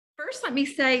First, let me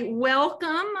say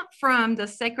welcome from the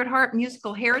Sacred Heart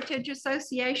Musical Heritage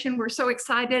Association. We're so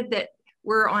excited that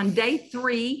we're on day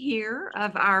 3 here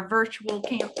of our Virtual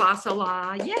Camp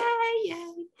Fasola. Yay,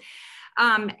 yay.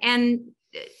 And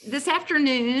this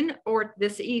afternoon or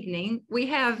this evening, we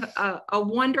have a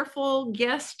wonderful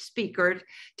guest speaker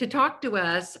to talk to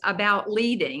us about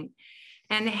leading.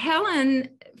 And Helen,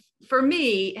 for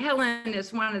me, Helen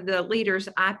is one of the leaders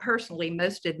I personally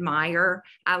most admire.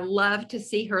 I love to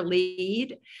see her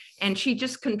lead, and she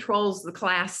just controls the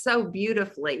class so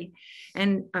beautifully.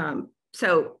 And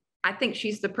so I think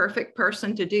she's the perfect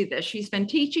person to do this. She's been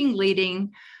teaching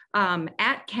leading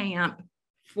at camp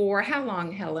for how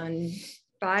long, Helen?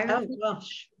 5? Oh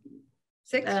gosh.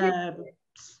 6 years?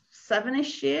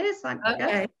 7-ish years, I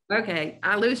guess. Okay.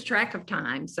 I lose track of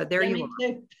time. So there you are.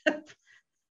 Me too.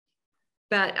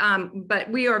 But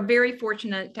we are very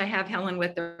fortunate to have Helen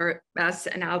with us,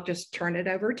 and I'll just turn it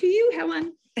over to you,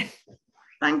 Helen.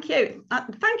 Thank you.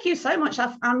 Thank you so much.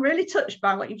 I'm really touched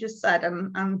by what you just said,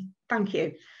 and thank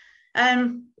you.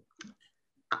 I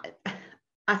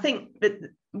think that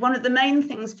one of the main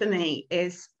things for me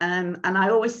is, and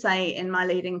I always say in my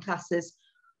leading classes,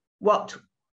 what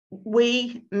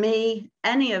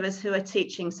any of us who are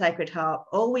teaching Sacred Harp,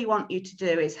 all we want you to do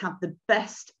is have the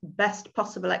best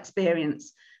possible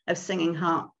experience of singing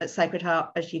harp at Sacred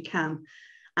Harp as you can.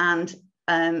 And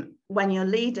when you're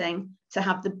leading, to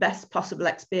have the best possible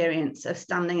experience of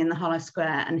standing in the hollow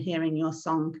square and hearing your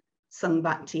song sung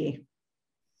back to you.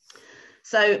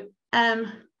 So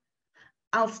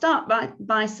I'll start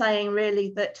by saying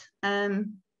really that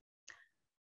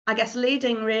I guess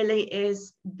leading really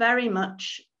is very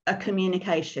much a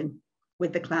communication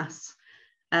with the class.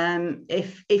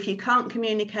 If you can't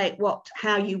communicate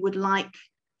how you would like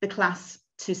the class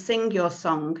to sing your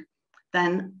song,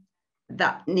 then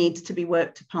that needs to be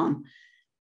worked upon.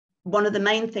 One of the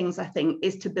main things I think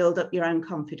is to build up your own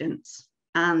confidence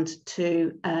and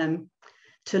to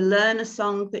learn a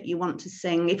song that you want to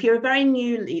sing. If you're a very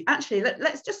new lead, actually,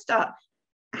 let's just start.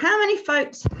 How many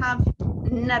folks have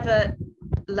never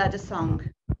led a song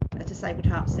at a Sacred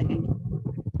Harp singing?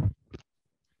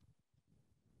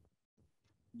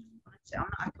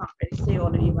 I can't really see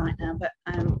all of you right now, but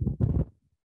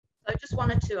so just 1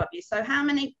 or 2 of you. So how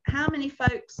many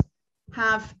folks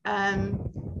have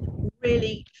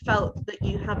really felt that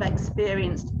you have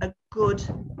experienced a good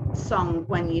song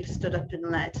when you've stood up and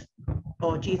led?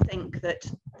 Or do you think that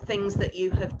things that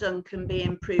you have done can be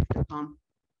improved upon?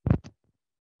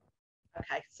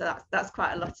 Okay, so that's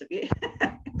quite a lot of you.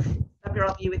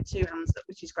 Several of you with 2 hands up,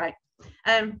 which is great.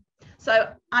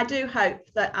 So I do hope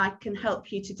that I can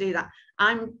help you to do that.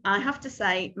 I have to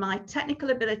say my technical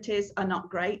abilities are not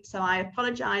great, so I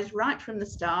apologise right from the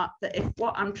start that if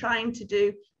what I'm trying to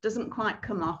do doesn't quite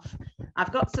come off.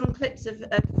 I've got some clips of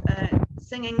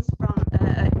singings from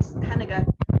Henniger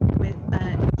with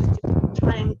just to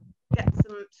try and get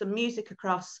some music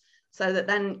across, so that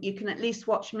then you can at least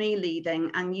watch me leading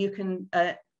and you can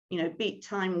beat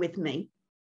time with me.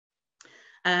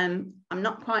 I'm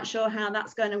not quite sure how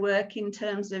that's going to work in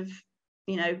terms of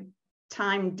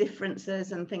time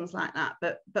differences and things like that,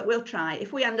 but we'll try.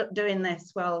 If we end up doing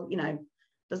this, well,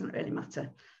 doesn't really matter.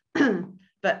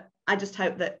 But I just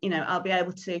hope that I'll be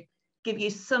able to give you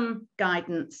some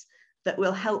guidance that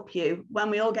will help you when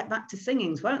we all get back to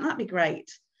singings. Won't that be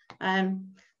great?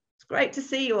 It's great to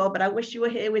see you all, but I wish you were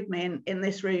here with me in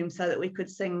this room so that we could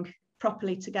sing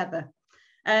properly together.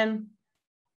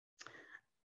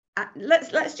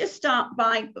 Let's just start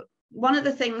by one of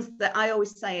the things that I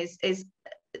always say is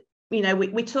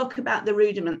we talk about the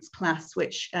rudiments class,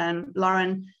 which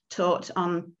Lauren taught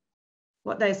on,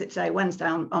 what day is it today? Wednesday,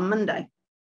 on Monday.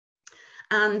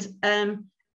 And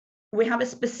we have a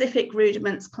specific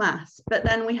rudiments class, but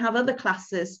then we have other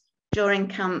classes during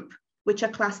camp which are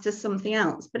classed as something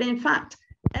else. But in fact,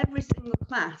 every single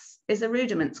class is a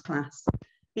rudiments class,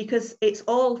 because it's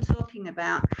all talking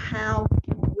about how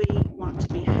we want to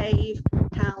behave,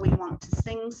 how we want to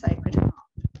sing Sacred Harp.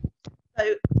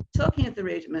 So talking of the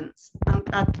rudiments,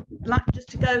 I'd like just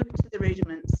to go to the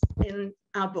rudiments in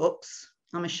our books.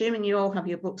 I'm assuming you all have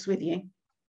your books with you.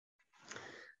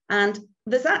 And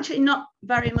there's actually not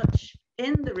very much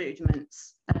in the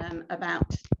rudiments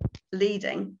about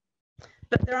leading,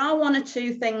 but there are 1 or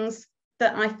 2 things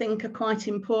that I think are quite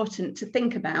important to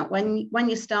think about when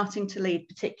you're starting to lead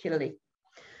particularly.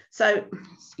 So,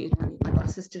 excuse me, I need my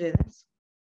glasses to do this.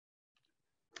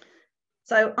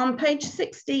 So on page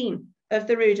 16 of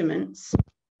the rudiments,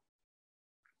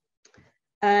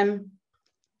 at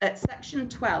section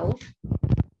 12,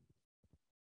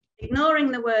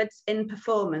 ignoring the words in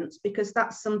performance, because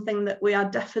that's something that we are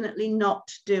definitely not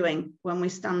doing when we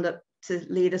stand up to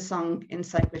lead a song in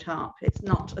Sacred Harp. It's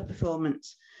not a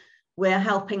performance. We're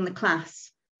helping the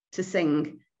class to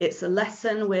sing. It's a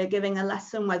lesson. We're giving a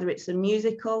lesson, whether it's a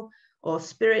musical or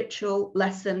spiritual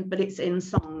lesson, but it's in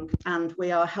song, and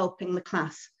we are helping the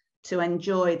class to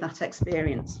enjoy that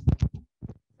experience.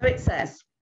 So it says,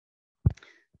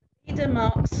 leader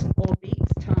marks or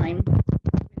beats time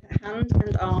with hand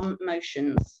and arm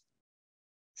motions.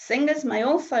 Singers may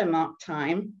also mark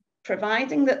time,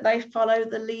 providing that they follow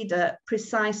the leader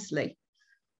precisely.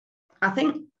 I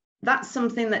think that's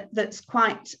something that's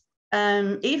quite,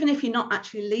 even if you're not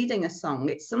actually leading a song,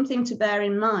 it's something to bear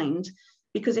in mind,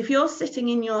 because if you're sitting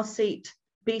in your seat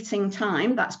beating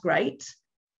time, that's great.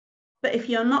 But if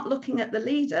you're not looking at the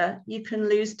leader, you can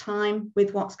lose time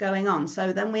with what's going on.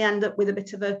 So then we end up with a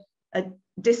bit of a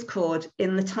discord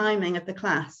in the timing of the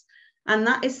class. And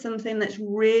that is something that's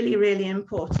really, really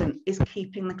important, is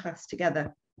keeping the class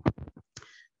together.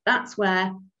 That's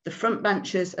where the front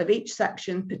benchers of each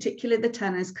section, particularly the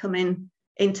tenors, come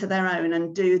into their own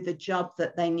and do the job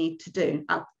that they need to do.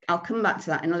 I'll come back to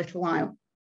that in a little while.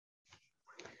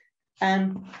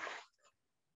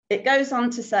 It goes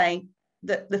on to say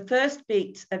that the first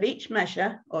beat of each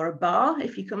measure, or a bar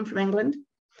if you come from England,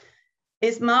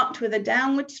 is marked with a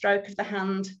downward stroke of the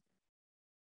hand,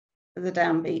 the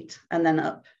downbeat, and then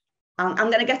up. I'm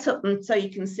going to get up and so you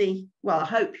can see, well, I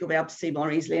hope you'll be able to see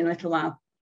more easily in a little while.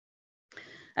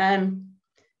 Then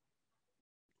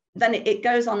it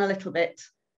goes on a little bit,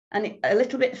 and a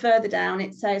little bit further down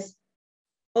it says,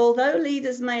 although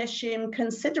leaders may assume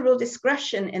considerable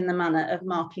discretion in the manner of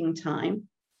marking time,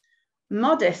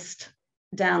 modest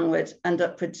downward and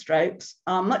upward strokes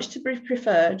are much to be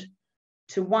preferred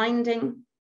to winding,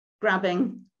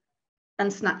 grabbing,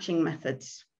 and snatching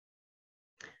methods.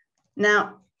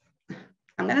 Now,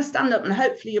 I'm going to stand up and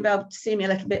hopefully you'll be able to see me a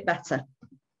little bit better.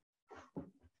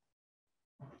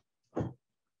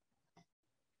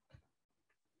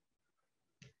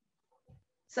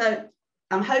 So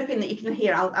I'm hoping that you can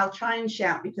hear. I'll try and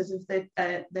shout because of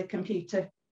the computer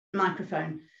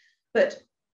microphone. But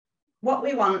what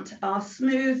we want are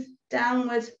smooth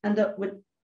downward and upward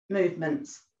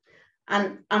movements.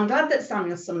 And I'm glad that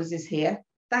Samuel Summers is here.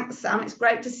 Thanks, Sam. It's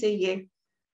great to see you.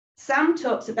 Sam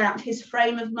talks about his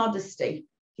frame of modesty.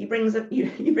 He brings up,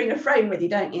 you bring a frame with you,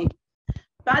 don't you?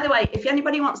 By the way, if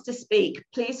anybody wants to speak,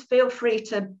 please feel free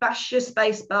to bash your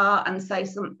space bar and say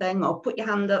something, or put your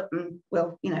hand up and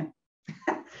we'll, you know.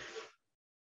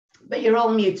 But you're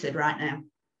all muted right now.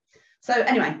 So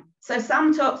anyway, so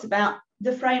Sam talks about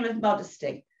the frame of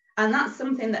modesty. And that's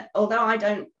something that, although I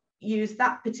don't use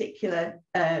that particular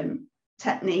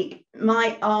technique,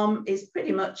 my arm is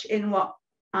pretty much in what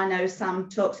I know Sam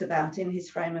talks about in his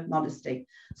frame of modesty.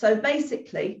 So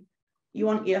basically, you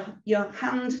want your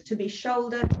hand to be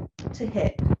shoulder to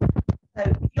hip. So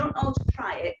if you want all to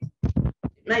try it,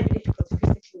 it may be difficult if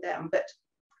you're sitting down, but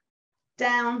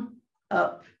down,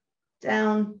 up,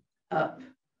 down, up,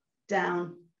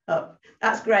 down, up.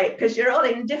 That's great because you're all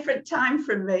in different time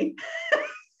from me.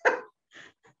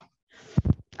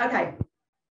 Okay,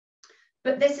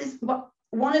 but this is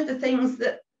one of the things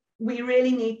that we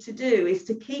really need to do is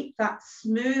to keep that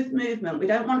smooth movement. We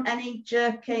don't want any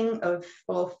jerking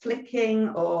or flicking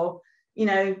or, you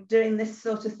know, doing this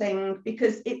sort of thing,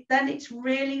 because then it's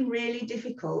really, really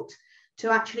difficult to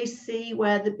actually see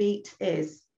where the beat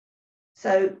is.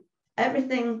 So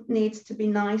everything needs to be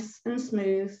nice and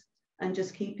smooth and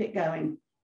just keep it going.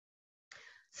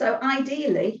 So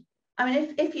ideally, I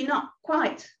mean, if you're not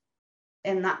quite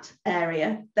in that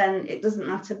area, then it doesn't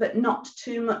matter, but not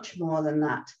too much more than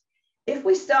that. If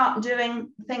we start doing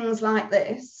things like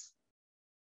this,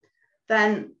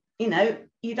 then, you know,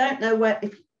 you don't know where,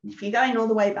 if you're going all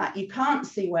the way back, you can't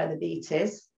see where the beat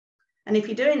is. And if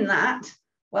you're doing that,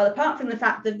 well, apart from the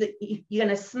fact that you're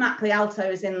going to smack the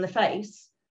altos in the face,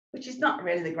 which is not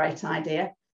really the great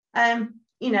idea,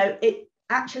 you know,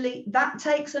 that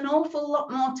takes an awful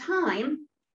lot more time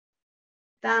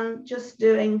than just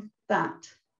doing that.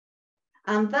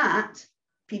 And that,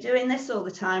 if you're doing this all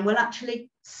the time, will actually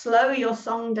slow your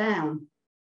song down,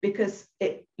 because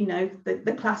it, you know,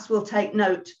 the class will take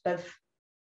note of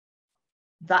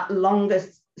that longer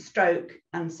stroke,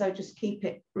 and so just keep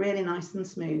it really nice and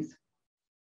smooth.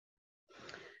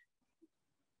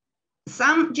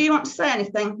 Sam, do you want to say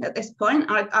anything at this point?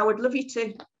 I would love you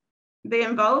to be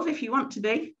involved if you want to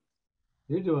be.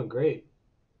 You're doing great.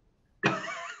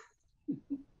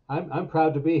 I'm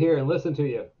proud to be here and listen to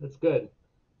you. That's good.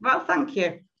 Well, thank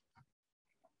you.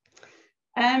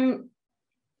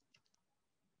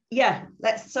 Yeah,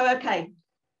 okay.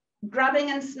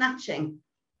 grabbing and snatching.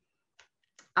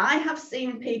 I have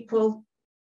seen people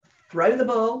throw the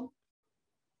ball,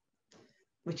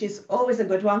 which is always a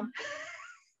good one,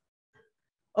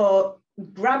 or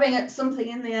grabbing at something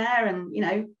in the air, and you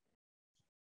know,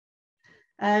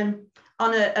 on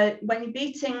when you're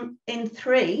beating in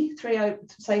say 3/2,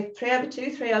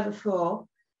 3/4,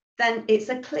 then it's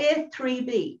a clear 3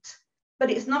 beat, but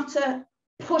it's not a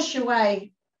push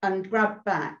away and grab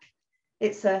back.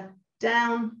 It's a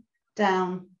down,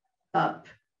 down, up,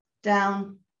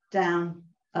 down, down,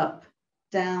 up,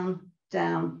 down,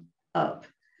 down, up.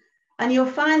 And you'll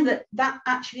find that that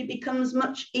actually becomes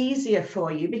much easier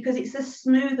for you because it's a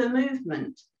smoother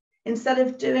movement instead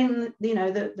of doing, you know,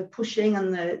 the pushing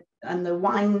and the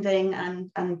winding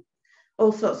and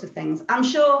all sorts of things. I'm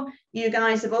sure you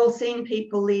guys have all seen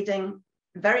people leading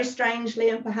very strangely,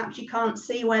 and perhaps you can't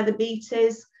see where the beat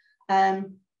is.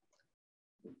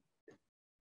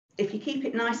 If you keep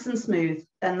it nice and smooth,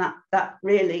 then that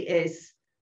really is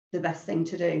the best thing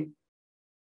to do.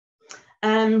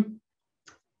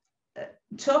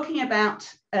 Talking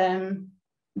about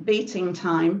beating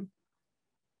time,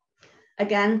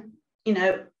 again, you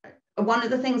know, one of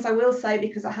the things I will say,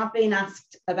 because I have been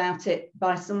asked about it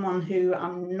by someone who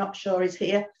I'm not sure is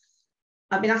here,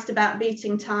 I've been asked about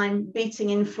beating time, beating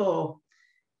in 4.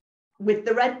 With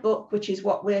the red book, which is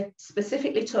what we're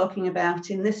specifically talking about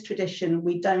in this tradition,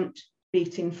 we don't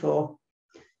beat in 4.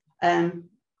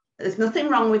 There's nothing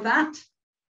wrong with that,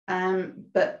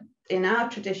 but in our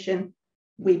tradition,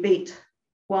 we beat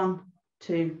 1,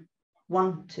 2,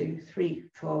 1, 2, 3,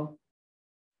 4,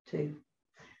 2,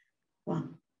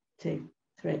 1, 2,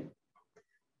 3.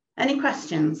 Any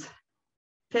questions?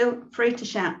 Feel free to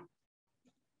shout.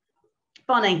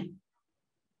 Bonnie.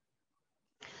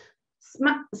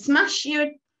 Smash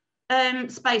your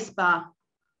space bar.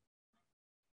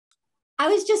 I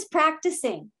was just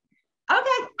practicing.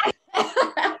 Okay.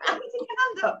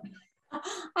 Hand up.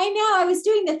 I know, I was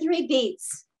doing the 3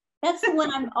 beats. That's the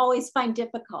one I always find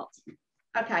difficult.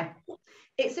 Okay.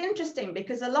 It's interesting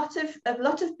because a lot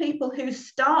of people who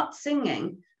start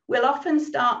singing will often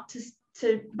start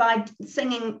by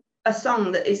singing a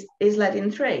song that is led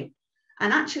in 3.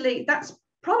 And actually that's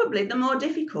probably the more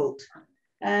difficult.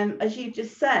 As you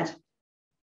just said,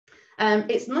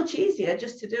 it's much easier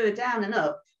just to do a down and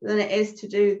up than it is to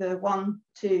do the 1,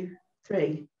 2,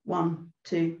 3, 1,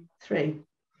 2, 3.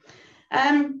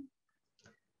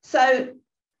 So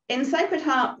in Sacred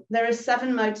Heart, there are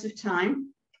 7 modes of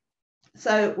time.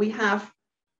 So we have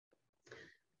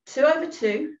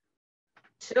 2/2,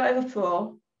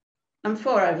 2/4, and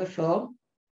 4/4,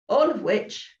 all of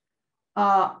which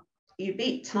are, you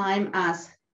beat time as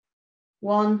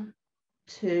 1,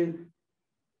 2,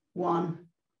 1,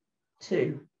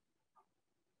 2,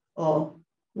 or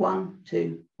 1,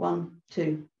 2, 1,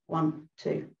 2, 1,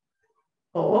 2,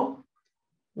 or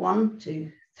 1,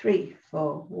 2, 3,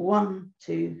 4, 1,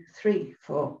 2, 3,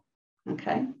 4.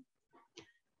 Okay.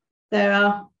 There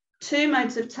are 2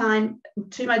 modes of time,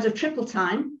 2 modes of triple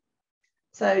time.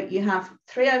 So you have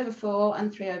 3/4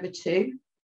 and 3/2.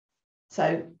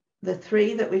 So the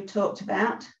 3 that we've talked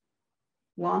about,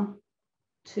 1,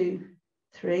 2,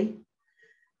 3,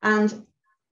 and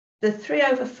the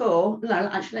 3/4. No,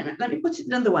 actually, let me put it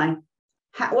another way.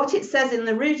 What it says in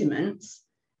the rudiments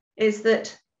is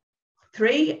that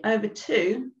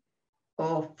 3/2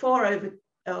 or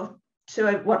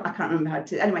 2/, what, I can't remember how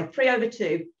to, anyway,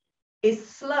 3/2 is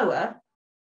slower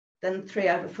than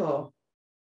 3/4,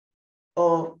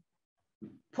 or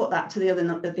put that to the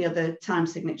other time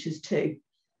signatures too.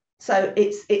 So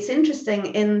it's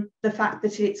interesting in the fact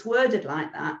that it's worded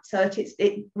like that. So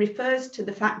it refers to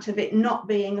the fact of it not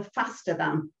being a faster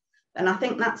than. And I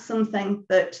think that's something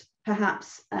that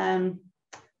perhaps a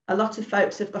lot of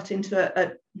folks have got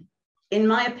into in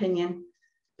my opinion,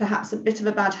 perhaps a bit of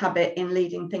a bad habit in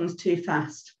leading things too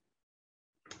fast.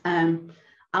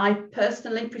 I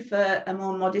personally prefer a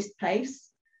more modest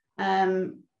pace,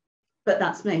 but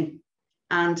that's me.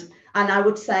 And I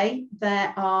would say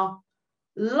there are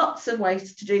lots of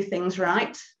ways to do things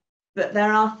right, but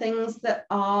there are things that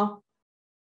are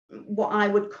what I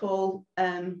would call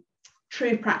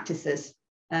true practices.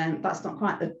 That's not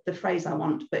quite the phrase I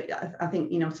want, but I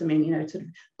think you know what I mean, you know, sort of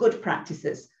good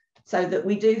practices, so that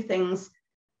we do things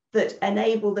that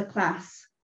enable the class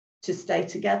to stay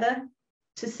together,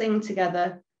 to sing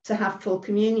together, to have full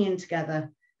communion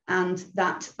together. And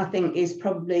that, I think, is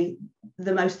probably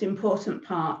the most important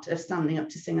part of standing up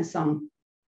to sing a song.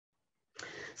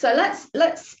 So let's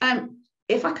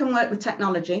if I can work with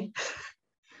technology,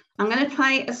 I'm going to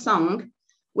play a song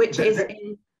which is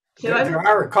in There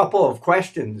are a couple of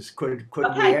questions. Could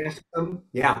Okay. we ask them?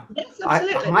 Yeah. Yes,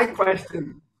 absolutely. My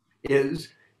question is,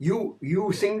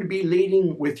 you seem to be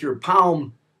leading with your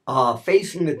palm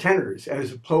facing the tenors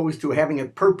as opposed to having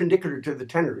it perpendicular to the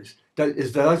tenors.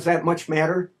 Does that much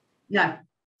matter? No,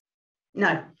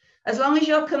 no. As long as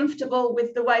you're comfortable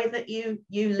with the way that you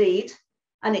lead,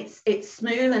 and it's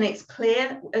smooth and it's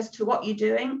clear as to what you're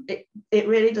doing, it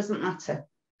really doesn't matter.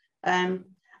 And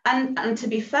to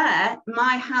be fair,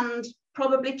 my hand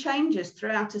probably changes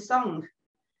throughout a song,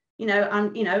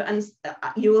 and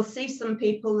you will see some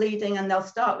people leading and they'll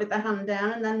start with the hand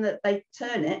down and then they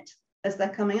turn it as they're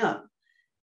coming up.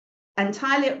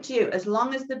 Entirely up to you. As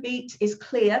long as the beat is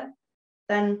clear,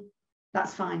 then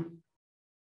that's fine.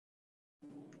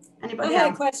 Anybody else? I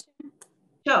had a question.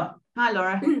 Sure. Hi,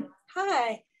 Laura.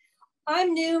 Hi.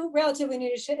 I'm relatively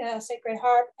new to Sacred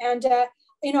Harp, and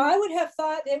I would have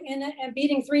thought that in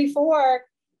beating 3/4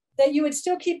 that you would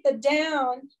still keep the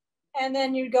down, and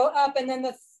then you'd go up, and then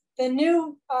the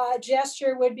new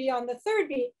gesture would be on the third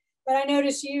beat. But I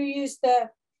noticed you used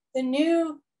the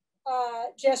new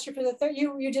gesture for the third.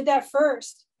 You did that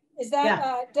first. Is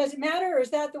that does it matter, or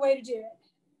is that the way to do it?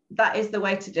 That is the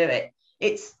way to do it.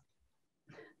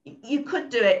 You could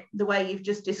do it the way you've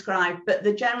just described, but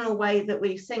the general way that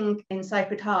we sing in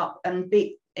Sacred Harp and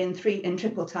beat in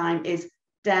triple time is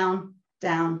down,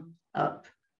 down, up,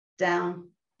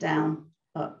 down, down,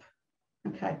 up.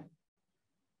 Okay.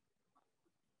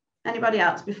 Anybody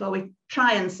else before we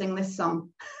try and sing this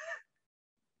song?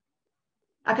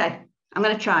 Okay, I'm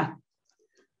going to try.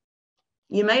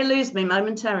 You may lose me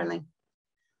momentarily.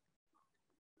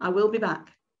 I will be back.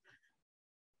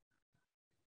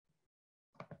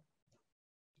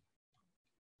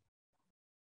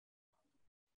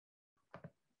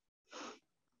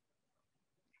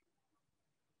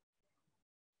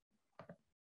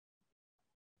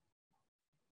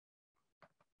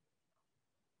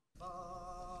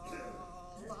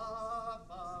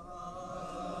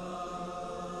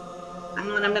 Hang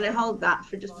on, I'm going to hold that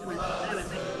for just a minute. Bear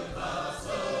with me.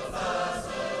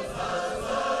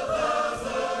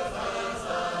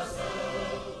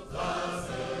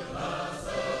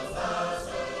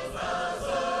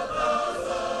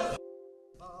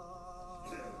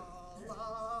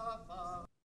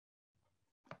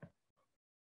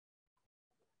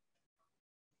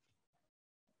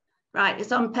 Right,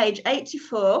 it's on page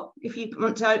 84 if you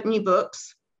want to open your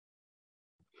books.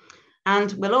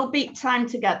 And we'll all beat time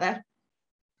together.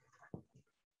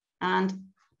 And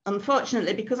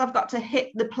unfortunately, because I've got to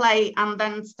hit the play and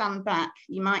then stand back,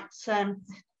 we might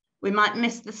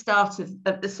miss the start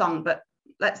of the song, but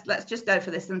let's just go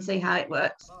for this and see how it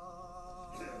works.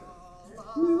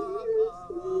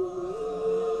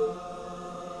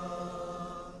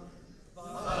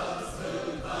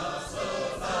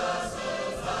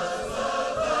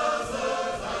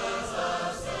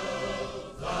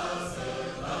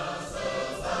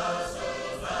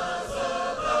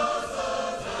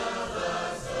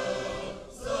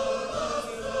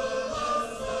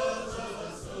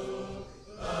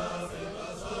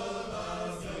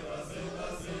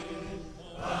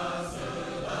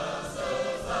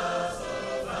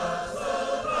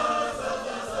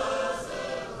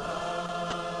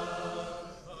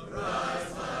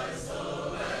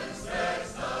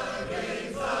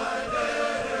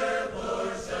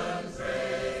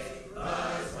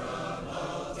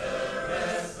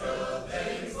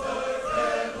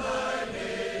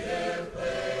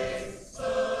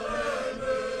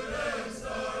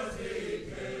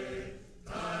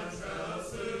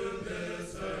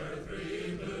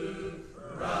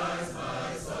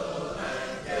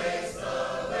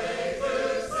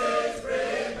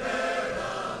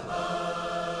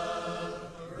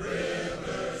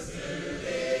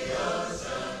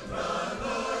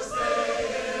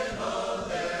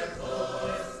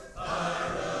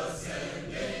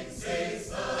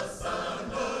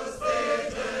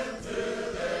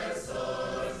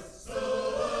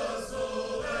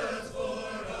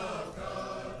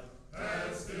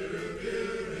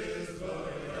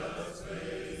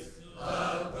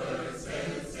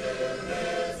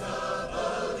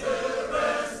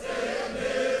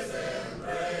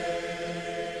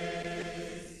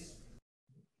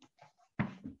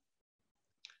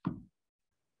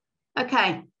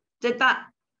 Okay, did that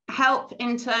help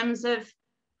in terms of,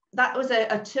 that was a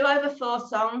 2/4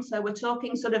 song, so we're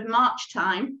talking sort of March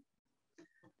time.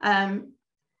 The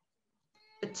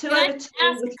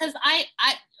 2/2 because I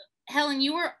Helen,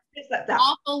 you were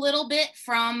off a little bit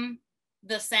from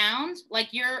the sound,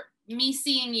 like me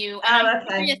seeing you, and I'm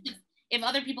curious if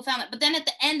other people found that, but then at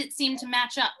the end it seemed to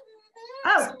match up.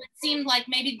 Oh. So it seemed like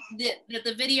maybe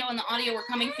the video and the audio were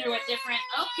coming through at different,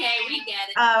 okay, we get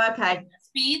it. Oh, okay.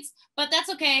 Speeds, but that's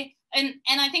okay. And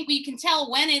I think we can tell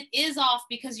when it is off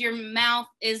because your mouth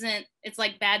isn't, it's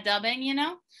like bad dubbing, you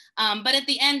know? But at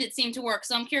the end, it seemed to work.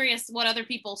 So I'm curious what other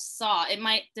people saw. It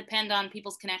might depend on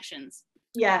people's connections.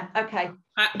 Yeah, okay.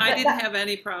 I didn't have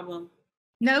any problem.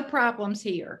 No problems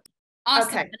here. Awesome.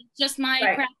 Okay. It's just my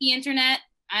crappy internet.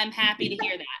 I'm happy to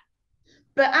hear that.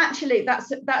 But actually,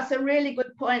 that's a really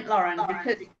good point, Lauren,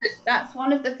 because that's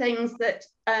one of the things that,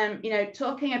 you know,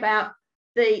 talking about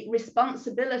the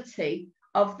responsibility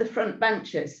of the front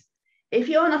benchers. If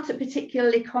you're not a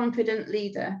particularly confident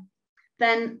leader,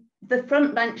 then the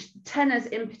front bench tenors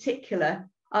in particular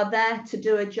are there to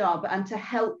do a job and to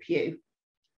help you.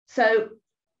 So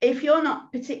if you're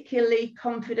not particularly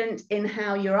confident in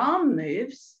how your arm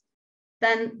moves,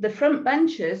 then the front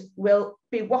benchers will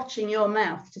be watching your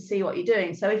mouth to see what you're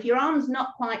doing. So if your arm's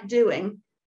not quite doing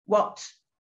what,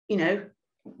 you know,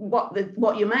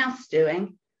 what your mouth's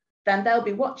doing, then they'll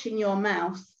be watching your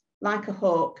mouth like a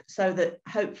hawk, so that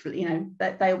hopefully, you know,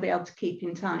 that they'll be able to keep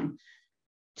in time.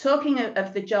 Talking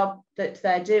of the job that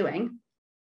they're doing,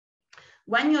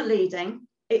 when you're leading,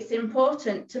 it's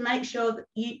important to make sure that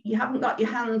you haven't got your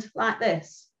hand like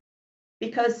this,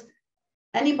 because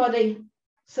anybody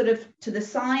sort of to the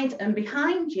side and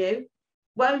behind you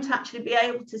won't actually be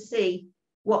able to see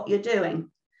what you're doing.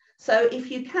 So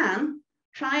if you can,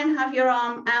 try and have your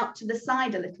arm out to the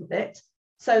side a little bit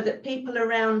so that people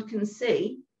around can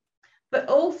see. But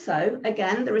also,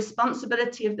 again, the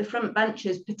responsibility of the front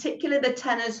benchers, particularly the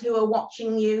tenors who are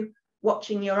watching you,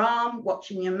 watching your arm,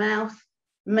 watching your mouth,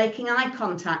 making eye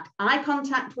contact. Eye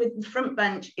contact with the front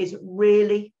bench is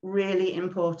really, really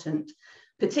important,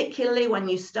 particularly when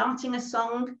you're starting a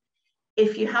song.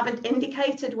 If you haven't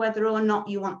indicated whether or not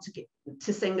you want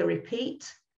to sing a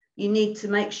repeat, you need to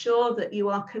make sure that you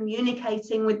are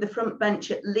communicating with the front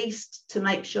bench at least to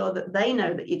make sure that they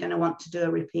know that you're going to want to do a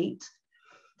repeat.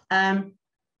 As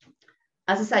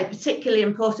I say, particularly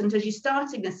important as you're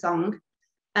starting a song.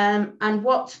 And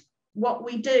what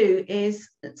we do is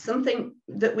something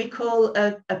that we call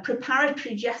a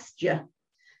preparatory gesture,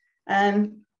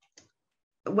 where,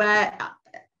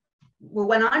 well,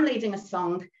 when I'm leading a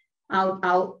song,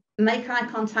 I'll make eye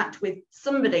contact with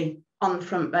somebody on the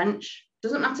front bench.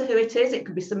 Doesn't matter who it is. It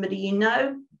could be somebody you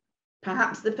know,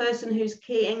 perhaps the person who's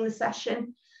keying the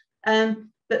session.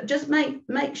 But just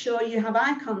make sure you have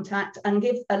eye contact and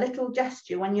give a little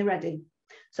gesture when you're ready.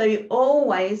 So you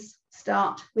always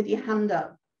start with your hand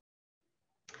up.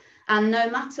 And no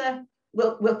matter,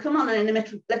 we'll come on in a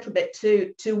little bit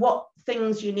to what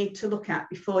things you need to look at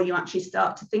before you actually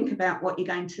start to think about what you're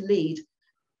going to lead.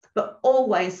 But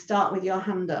always start with your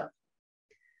hand up.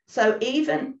 So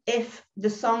even if the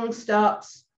song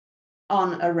starts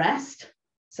on a rest,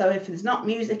 so if there's not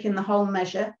music in the whole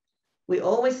measure, we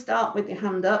always start with your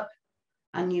hand up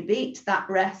and you beat that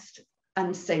rest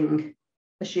and sing,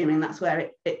 assuming that's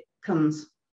where it comes.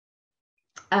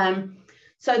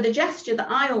 So the gesture that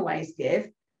I always give,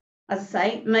 as I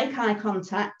say, make eye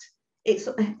contact.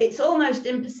 It's almost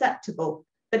imperceptible,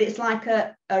 but it's like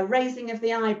a raising of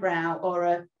the eyebrow or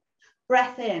a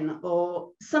breath in or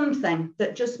something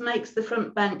that just makes the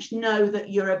front bench know that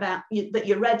you're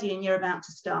ready and you're about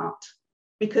to start,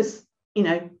 because, you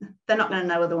know, they're not going to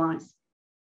know otherwise.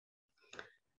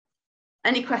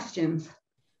 Any questions?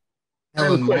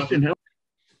 Helen,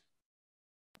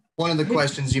 one of the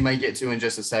questions you may get to in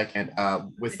just a second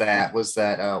with that was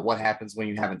that what happens when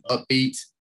you have an upbeat,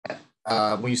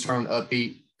 when you start an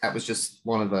upbeat. That was just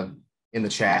one of the, in the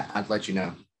chat. I'd let you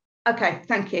know. Okay,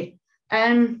 thank you.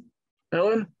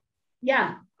 Helen?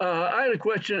 Yeah. I had a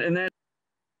question, and then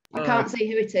I can't see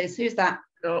who it is. Who's that?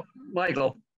 Oh,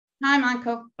 Michael. Hi,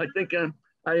 Michael. I think in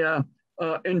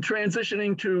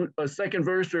transitioning to a second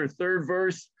verse or a third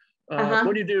verse,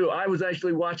 what do? I was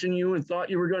actually watching you and thought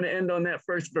you were going to end on that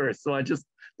first verse, so I just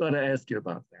thought I'd ask you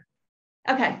about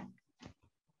that. Okay.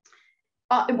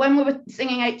 When we were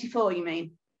singing 84, you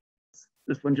mean?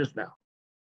 This one just now.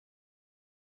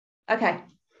 Okay.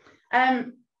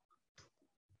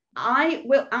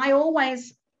 I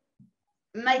always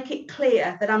make it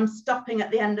clear that I'm stopping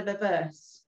at the end of a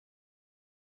verse.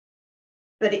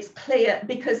 But it's clear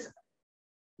because,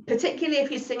 particularly if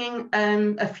you're singing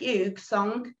a fugue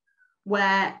song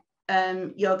where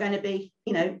you're going to be,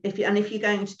 you know, if you're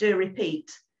going to do a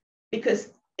repeat, because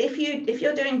if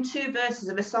you're doing two verses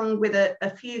of a song with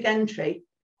a fugue entry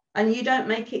and you don't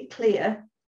make it clear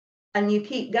and you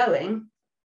keep going,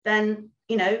 then,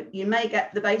 you know, you may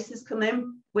get the basses come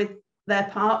in with their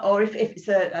part, or if it's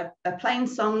a plain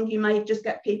song, you may just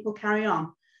get people carry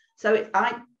on. So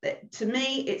to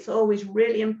me, it's always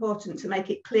really important to make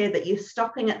it clear that you're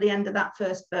stopping at the end of that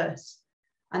first verse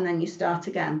and then you start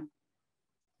again.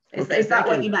 Is that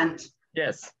what you meant?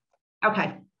 Yes.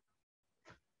 Okay.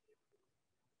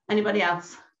 Anybody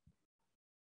else?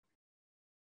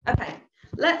 Okay,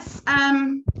 let's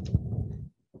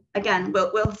again,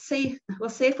 we'll see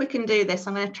if we can do this.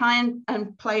 I'm going to try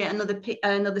and play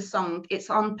another song. It's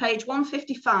on page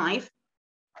 155,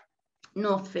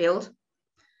 Northfield.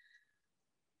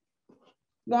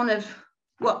 One of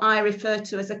what I refer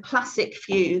to as a classic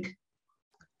fugue.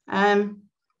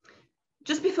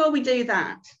 Just before we do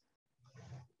that,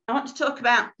 I want to talk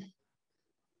about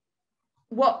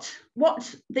what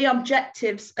the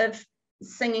objectives of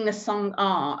singing a song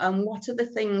are, and what are the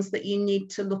things that you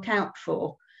need to look out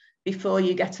for before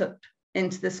you get up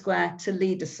into the square to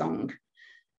lead a song.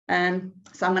 So I'm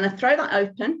going to throw that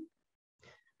open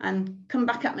and come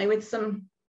back at me with some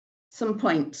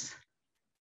points.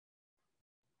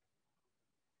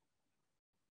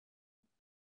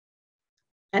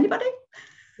 Anybody?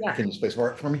 Yeah. Can the space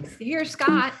work for me? Here's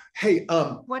Scott. Hey,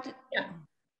 What? Yeah.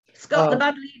 Scott, the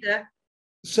bad leader.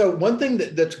 So one thing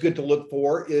that's good to look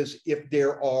for is if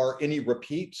there are any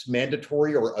repeats,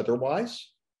 mandatory or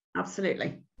otherwise.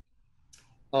 Absolutely.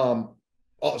 So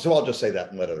I'll just say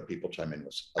that and let other people chime in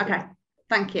with. Okay,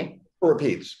 thank you. Or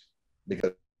repeats,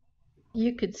 because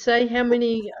you could say how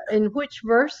many in which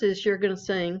verses you're going to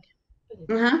sing.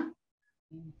 Uh-huh.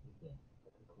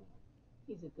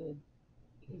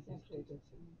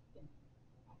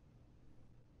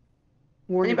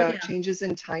 Worry Anybody about else? changes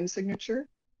in time signature?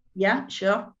 Yeah,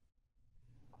 sure.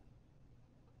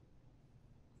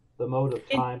 The mode of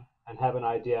time, and have an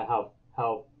idea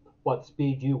what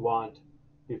speed you want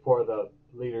before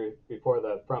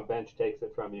the front bench takes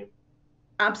it from you.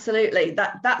 Absolutely.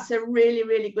 That's a really,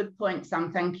 really good point,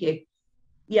 Sam. Thank you.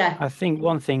 Yeah. I think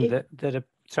one thing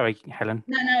sorry, Helen.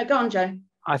 No, go on, Joe.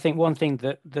 I think one thing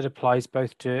that applies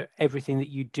both to everything that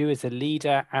you do as a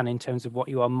leader and in terms of what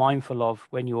you are mindful of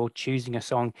when you're choosing a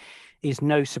song is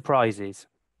no surprises.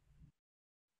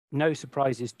 No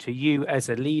surprises to you as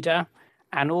a leader,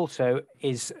 and also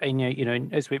is, you know,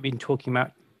 as we've been talking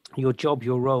about your job,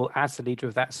 your role as the leader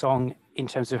of that song in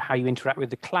terms of how you interact with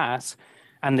the class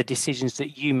and the decisions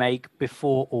that you make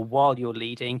before or while you're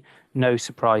leading, no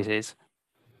surprises.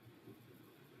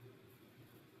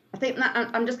 I think that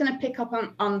I'm just going to pick up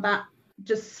on that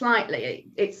just slightly.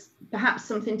 It's perhaps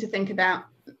something to think about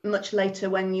much later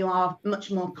when you are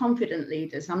much more confident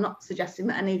leaders. I'm not suggesting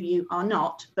that any of you are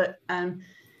not, but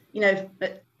you know,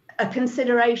 a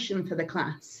consideration for the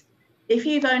class. If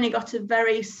you've only got a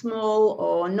very small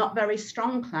or not very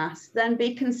strong class, then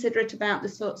be considerate about the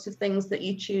sorts of things that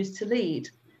you choose to lead.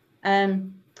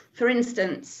 For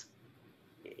instance,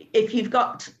 if you've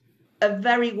got a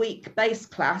very weak bass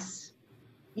class,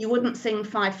 you wouldn't sing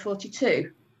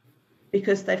 542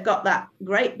 because they've got that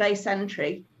great bass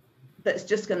entry that's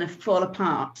just going to fall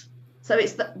apart. So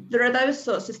there are those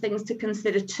sorts of things to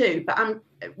consider too. But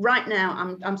right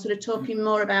now I'm sort of talking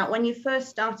more about when you're first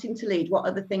starting to lead, what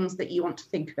are the things that you want to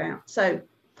think about? So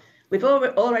we've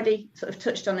already sort of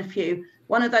touched on a few.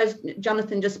 One of those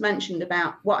Jonathan just mentioned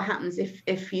about what happens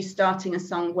if you're starting a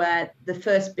song where the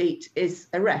first beat is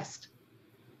a rest.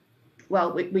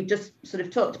 Well, we just sort of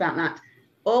talked about that.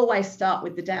 Always start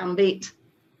with the downbeat,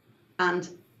 and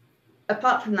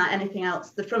apart from that, anything else,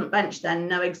 the front bench then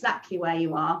know exactly where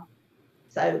you are.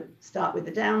 So start with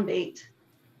the downbeat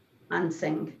and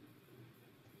sing.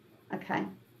 Okay.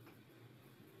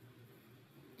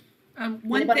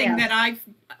 One thing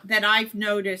that I've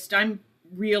noticed, I'm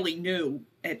really new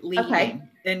at leading, okay.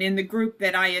 And in the group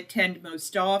that I attend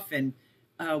most often,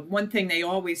 one thing they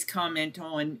always comment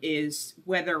on is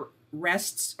whether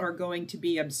rests are going to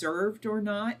be observed or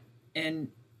not, and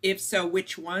if so,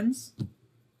 which ones?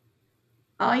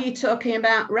 Are you talking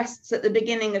about rests at the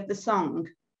beginning of the song?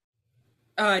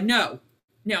 No,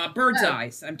 bird's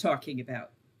eyes I'm talking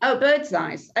about. Oh, bird's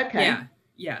eyes. Okay.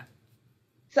 Yeah.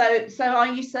 So are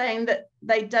you saying that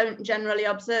they don't generally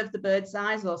observe the bird's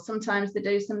eyes, or sometimes they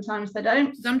do, sometimes they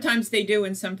don't? Sometimes they do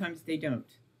and sometimes they don't.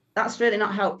 That's really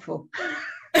not helpful.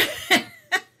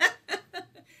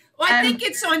 Well, I think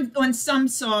it's on some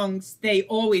songs they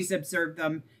always observe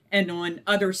them, and on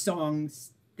other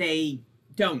songs they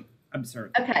don't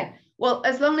observe them. Okay. Well,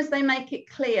 as long as they make it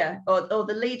clear, or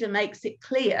the leader makes it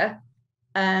clear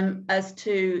as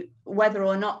to whether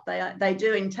or not they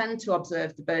do intend to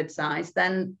observe the bird's eyes,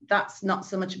 then that's not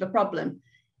so much of a problem.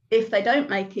 If they don't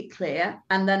make it clear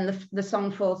and then the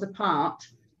song falls apart,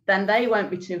 then they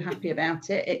won't be too happy about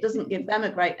it. It doesn't give them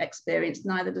a great experience,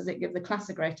 neither does it give the class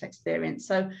a great experience.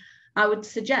 So I would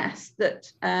suggest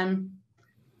that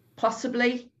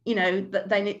possibly you know, that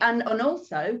they need, and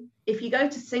also if you go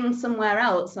to sing somewhere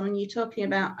else, I mean, you're talking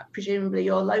about presumably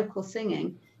your local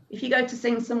singing. If you go to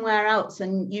sing somewhere else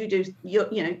and you do,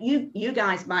 you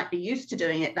guys might be used to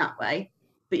doing it that way,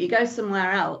 but you go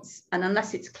somewhere else, and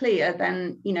unless it's clear,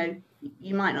 then, you know,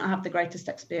 you might not have the greatest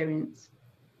experience.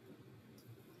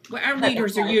 Well, our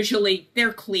leaders are usually,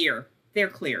 they're clear. They're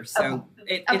clear. So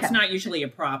it's not usually a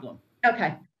problem.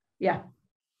 Okay. Yeah.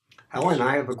 Helen,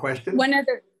 I have a question. One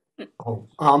other.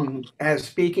 As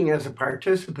speaking as a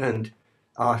participant,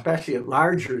 especially at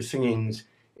larger singings,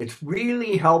 it's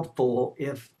really helpful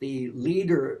if the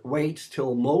leader waits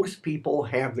till most people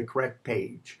have the correct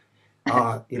page.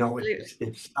 You know,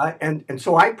 and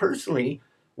so I personally,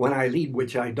 when I lead,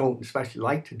 which I don't especially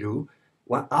like to do,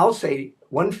 well, I'll say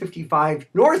 155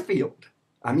 Northfield.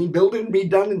 I mean, building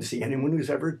redundancy. Anyone who's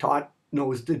ever taught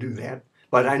knows to do that.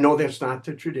 But I know that's not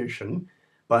the tradition.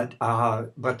 But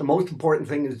the most important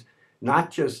thing is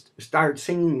not just start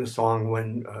singing the song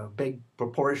when a big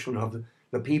proportion of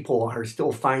the people are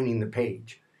still finding the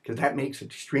page, because that makes it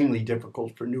extremely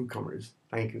difficult for newcomers.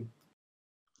 Thank you.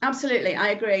 Absolutely, I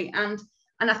agree. And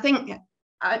I think,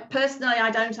 personally,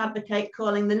 I don't advocate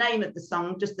calling the name of the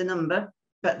song, just the number,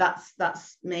 but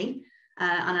that's me.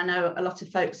 And I know a lot of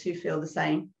folks who feel the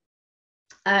same.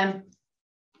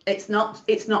 It's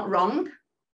not wrong.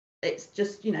 It's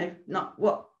just, you know, not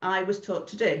what I was taught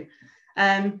to do.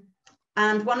 And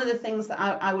one of the things that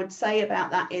I would say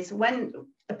about that is when,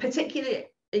 particularly,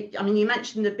 I mean, you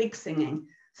mentioned the big singing.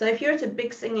 So if you're at a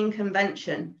big singing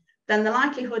convention, then the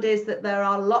likelihood is that there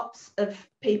are lots of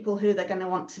people who they're going to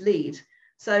want to lead.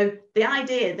 So the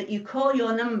idea that you call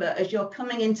your number as you're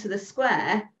coming into the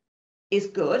square is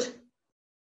good,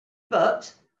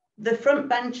 but the front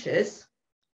benchers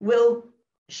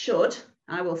should,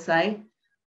 I will say,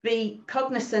 be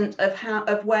cognizant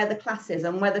of where the class is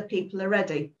and whether people are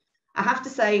ready. I have to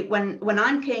say, when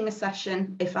I'm keying a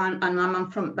session, if I'm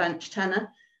on front bench tenor,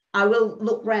 I will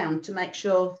look round to make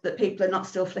sure that people are not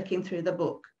still flicking through the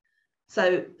book.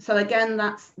 So again,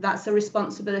 that's a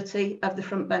responsibility of the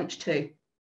front bench too.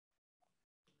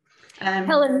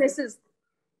 Helen, this is.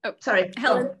 Oh, sorry,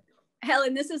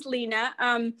 Helen, this is Lena.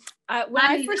 When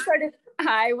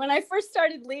I first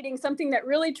started leading, something that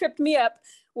really tripped me up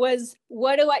was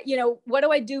what do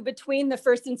I do between the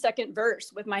first and second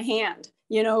verse with my hand?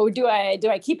 You know, do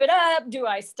I keep it up? Do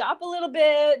I stop a little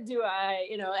bit? Do I,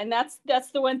 you know, and that's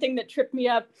the one thing that tripped me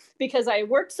up, because I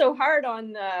worked so hard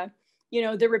on the, you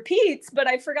know, the repeats, but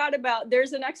I forgot about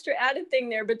there's an extra added thing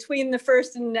there between the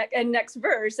first and next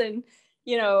verse. And,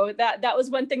 you know, that was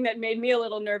one thing that made me a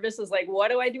little nervous, is like,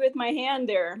 what do I do with my hand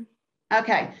there?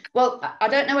 Okay, well, I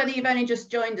don't know whether you've only just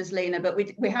joined us, Lena, but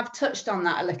we have touched on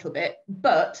that a little bit.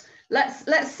 But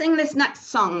let's sing this next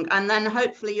song, and then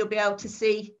hopefully you'll be able to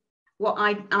see what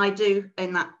I do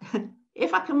in that.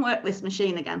 If I can work this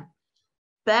machine again.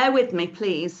 Bear with me,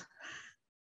 please.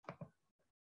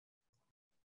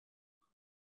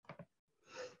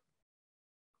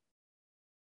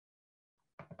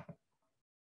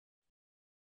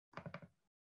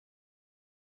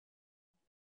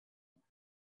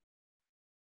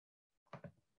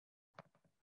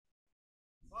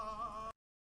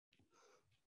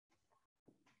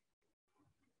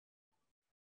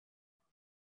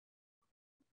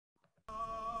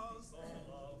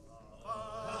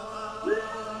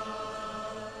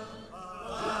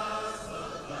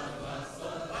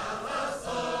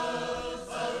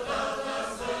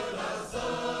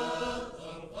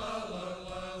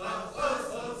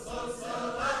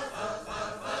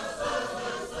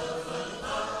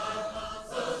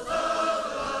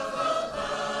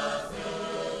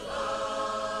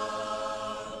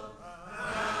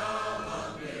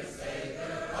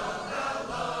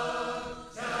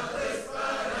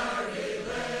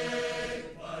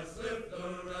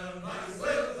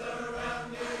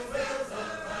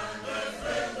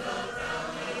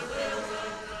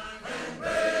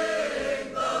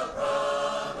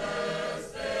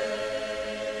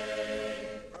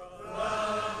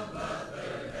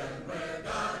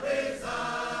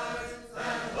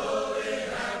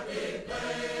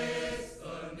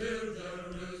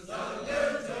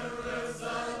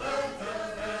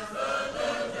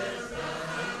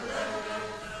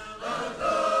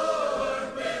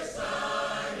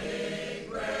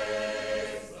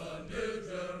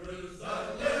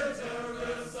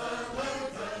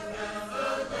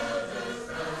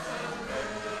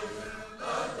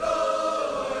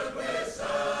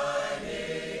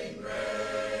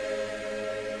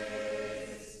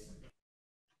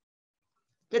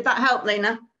 Did that help,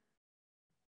 Lena?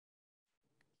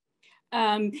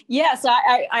 Yes,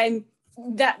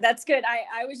 That's good.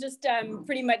 I was just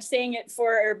pretty much saying it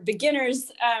for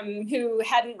beginners who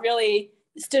hadn't really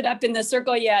stood up in the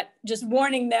circle yet, just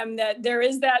warning them that there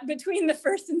is that between the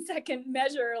first and second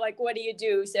measure, like what do you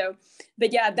do? So,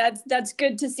 but yeah, that's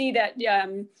good to see that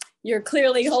you're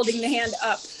clearly holding the hand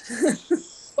up.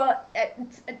 Well,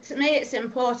 to me, it's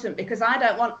important because I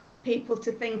don't want people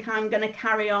to think I'm going to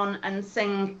carry on and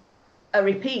sing a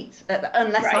repeat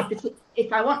unless right.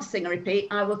 If I want to sing a repeat,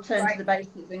 I will turn right. to the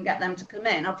basses and get them to come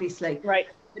in, obviously. Right.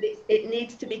 But it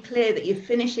needs to be clear that you're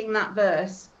finishing that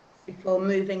verse before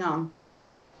moving on.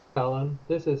 Helen,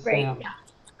 this is Great. Sam. Yeah.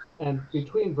 And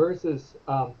between verses,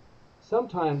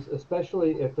 sometimes,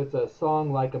 especially if it's a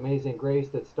song like Amazing Grace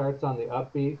that starts on the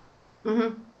upbeat,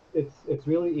 mm-hmm. it's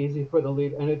really easy for the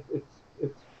lead, and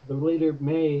it's the leader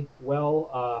may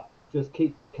well just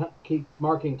keep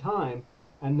marking time,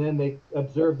 and then they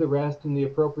observe the rest in the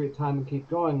appropriate time and keep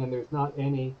going, and there's not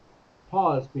any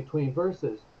pause between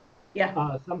verses.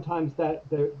 Yeah. Sometimes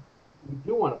you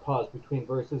do want to pause between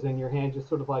verses, and your hand just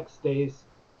sort of like stays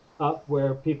up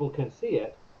where people can see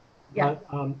it. Yeah.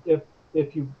 But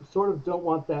if you sort of don't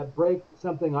want that break,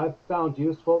 something I've found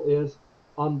useful is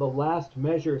on the last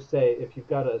measure, say, if you've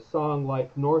got a song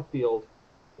like Northfield,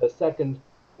 the second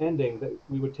ending that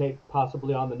we would take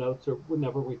possibly on the notes or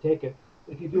whenever we take it,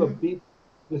 if you do mm-hmm. a beat,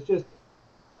 it's just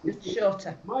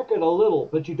shorter. Mark it a little,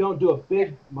 but you don't do a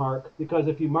big mark, because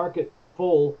if you mark it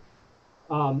full,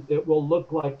 it will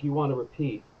look like you want to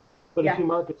repeat. But if you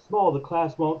mark it small, the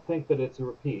class won't think that it's a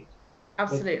repeat.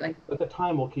 Absolutely. But the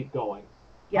time will keep going.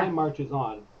 Yeah. Time marches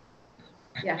on.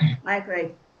 Yeah, I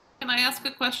agree. Can I ask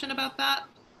a question about that?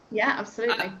 Yeah,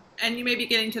 absolutely. And you may be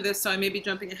getting to this, so I may be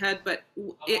jumping ahead, but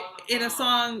in a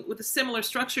song with a similar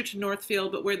structure to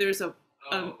Northfield, but where there's a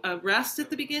rest at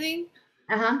the beginning.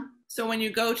 Uh-huh. So when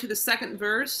you go to the second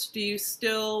verse, do you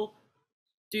still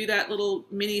do that little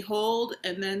mini hold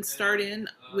and then start in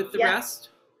with the rest?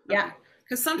 Okay. Yeah.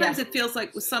 Because sometimes it feels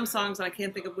like with some songs, and I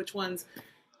can't think of which ones,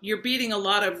 you're beating a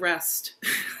lot of rest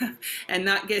and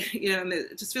not getting, and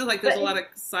it just feels like there's a lot of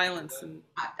silence. And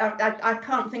I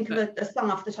can't think of a song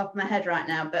off the top of my head right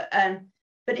now, but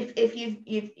if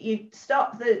you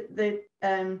stop the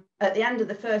at the end of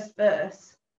the first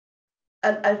verse,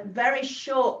 a very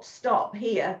short stop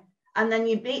here, and then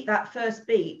you beat that first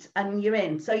beat and you're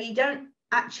in. So you don't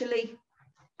actually,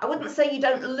 I wouldn't say you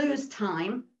don't lose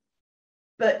time,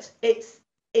 but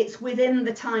it's within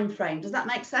the time frame. Does that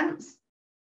make sense?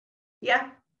 Yeah.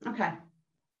 Okay.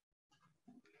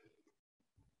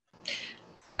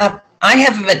 I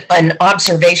have an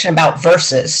observation about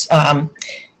verses, and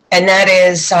that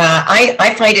is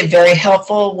I find it very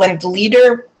helpful when the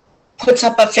leader puts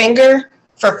up a finger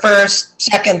for first,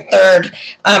 second, third.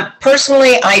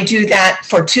 Personally, I do that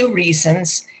for two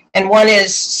reasons. And one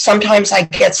is sometimes I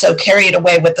get so carried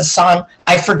away with the song,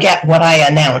 I forget what I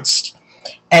announced.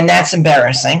 And that's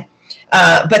embarrassing.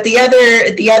 But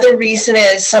the other reason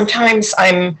is sometimes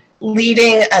I'm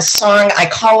leading a song, I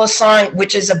call a song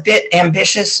which is a bit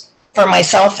ambitious for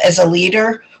myself as a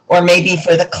leader, or maybe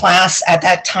for the class at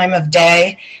that time of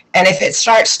day. And if it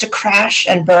starts to crash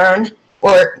and burn,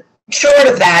 or short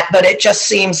of that, but it just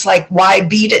seems like, why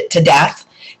beat it to death?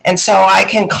 And so I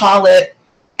can call it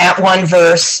at one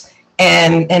verse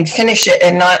and finish it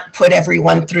and not put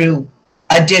everyone through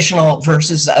additional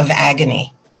verses of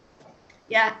agony.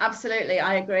 Yeah, absolutely.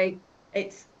 I agree.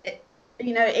 If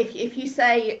you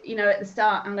say, at the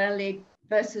start, I'm going to lead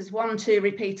verses 1, 2,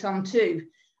 repeat on 2.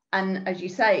 And as you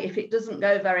say, if it doesn't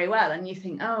go very well and you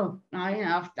think, oh,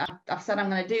 I've said I'm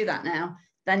going to do that now,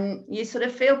 then you sort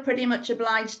of feel pretty much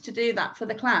obliged to do that for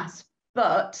the class.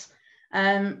 But,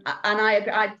 and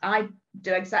I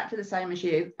do exactly the same as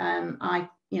you. I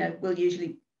will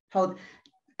usually hold,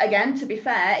 again, to be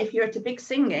fair, if you're at a big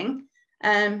singing,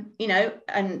 and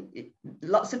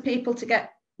lots of people to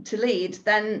get to lead,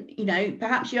 then,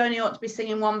 perhaps you only ought to be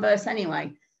singing one verse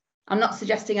anyway. I'm not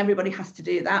suggesting everybody has to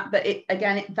do that, but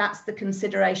that's the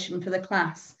consideration for the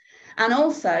class. And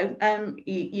also,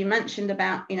 you mentioned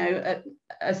about,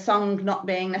 a song not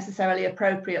being necessarily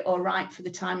appropriate or right for the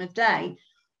time of day.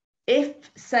 If,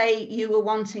 say, you were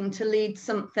wanting to lead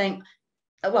something,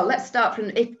 well, let's start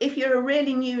from, if you're a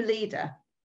really new leader,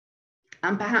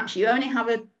 and perhaps you only have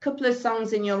a couple of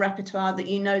songs in your repertoire that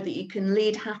you know that you can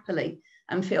lead happily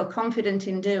and feel confident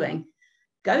in doing,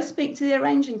 go speak to the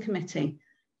arranging committee.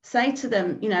 Say to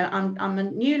them, I'm a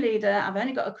new leader, I've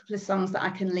only got a couple of songs that I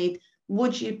can lead.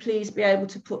 Would you please be able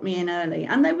to put me in early?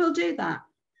 And they will do that.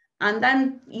 And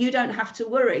then you don't have to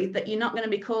worry that you're not going to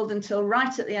be called until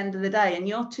right at the end of the day and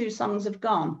your 2 songs have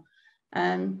gone.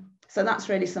 So that's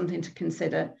really something to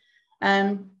consider.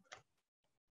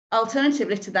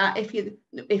 alternatively to that,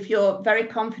 if you're very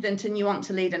confident and you want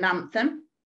to lead an anthem,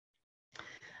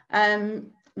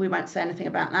 we won't say anything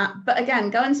about that. But again,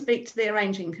 go and speak to the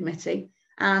arranging committee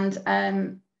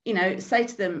and you know, say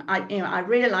to them, I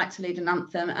really like to lead an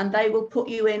anthem, and they will put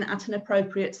you in at an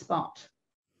appropriate spot.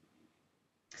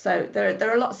 So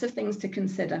there are lots of things to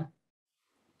consider.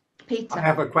 Peter. I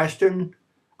have a question.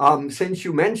 Since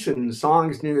you mentioned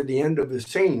songs near the end of the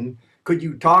singing, could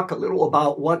you talk a little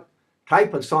about what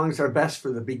type of songs are best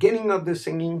for the beginning of the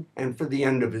singing and for the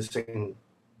end of the singing?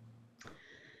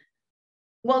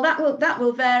 Well, that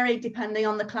will vary depending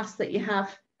on the class that you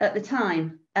have at the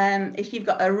time. If you've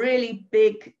got a really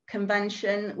big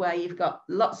convention where you've got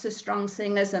lots of strong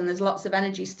singers and there's lots of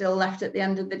energy still left at the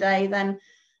end of the day, then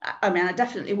I mean, I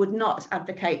definitely would not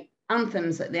advocate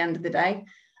anthems at the end of the day.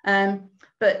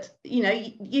 But you know,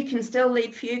 you can still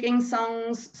lead fuguing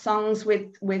songs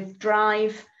with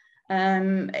drive.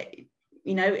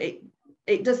 You know,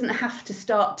 it doesn't have to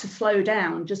start to slow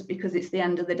down just because it's the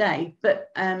end of the day.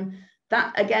 But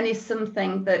that again is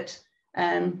something that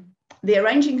the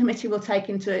arranging committee will take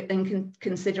into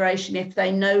consideration if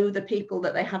they know the people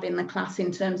that they have in the class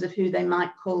in terms of who they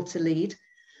might call to lead.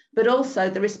 But also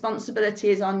the responsibility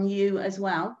is on you as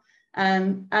well.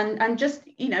 And just,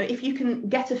 you know, if you can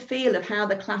get a feel of how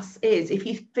the class is, if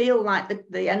you feel like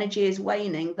the energy is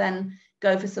waning, then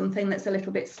go for something that's a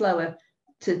little bit slower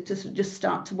to just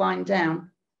start to wind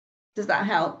down. Does that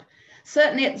help?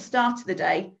 Certainly at the start of the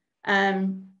day,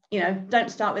 you know, don't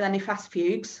start with any fast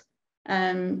fugues.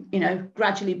 You know,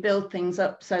 gradually build things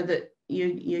up so that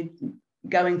you're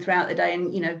going throughout the day,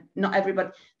 and you know, not everybody.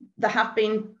 There have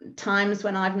been times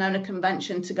when I've known a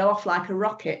convention to go off like a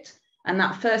rocket, and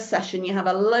that first session you have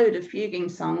a load of fuguing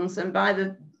songs, and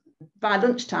by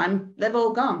lunchtime they've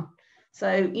all gone.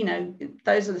 So you know,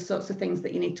 those are the sorts of things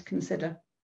that you need to consider.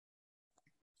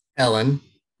 Helen.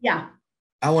 Yeah.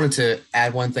 I wanted to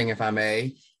add one thing, if I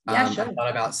may. Yeah, sure. I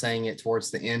thought about saying it towards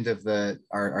the end of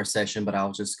our session, but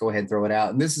I'll just go ahead and throw it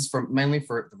out. And this is mainly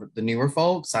for the newer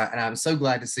folks. And I'm so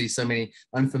glad to see so many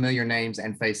unfamiliar names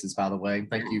and faces, by the way.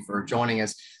 Thank you for joining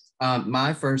us.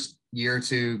 My first year or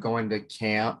two going to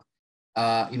camp,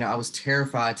 you know, I was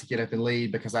terrified to get up and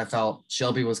lead because I thought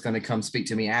Shelby was going to come speak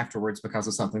to me afterwards because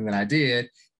of something that I did.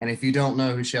 And if you don't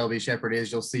know who Shelby Shepherd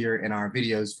is, you'll see her in our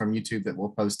videos from YouTube that we'll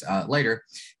post later.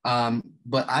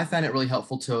 But I found it really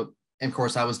helpful to, and of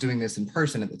course, I was doing this in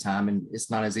person at the time, and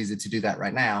it's not as easy to do that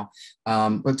right now,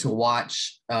 but to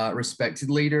watch respected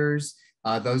leaders,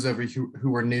 those of you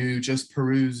who are new, just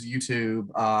peruse YouTube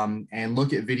and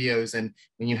look at videos. And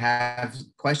when you have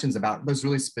questions about those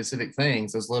really specific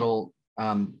things, those little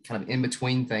kind of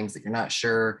in-between things that you're not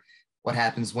sure what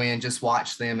happens when, just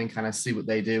watch them and kind of see what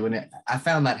they do. And I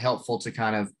found that helpful to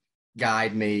kind of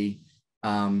guide me,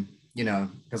 you know,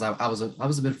 because I was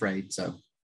a bit afraid. So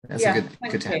that's a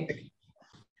good tactic.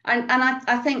 And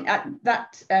I think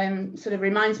that sort of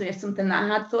reminds me of something that I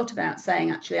had thought about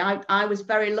saying, actually. I was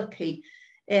very lucky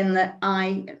in that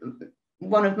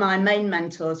one of my main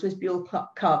mentors was Buell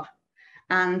Cobb.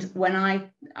 And when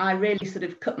I really sort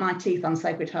of cut my teeth on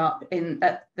Sacred Harp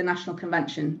at the National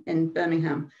Convention in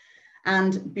Birmingham.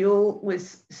 And Buell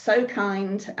was so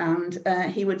kind, and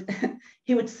he was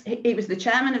the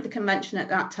chairman of the convention at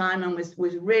that time and was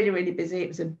really, really busy. It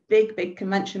was a big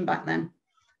convention back then.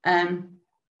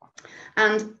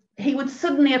 And he would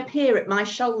suddenly appear at my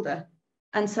shoulder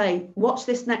and say, watch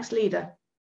this next leader,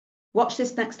 watch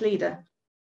this next leader.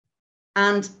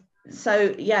 And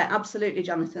so, yeah, absolutely,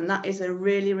 Jonathan, that is a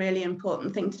really, really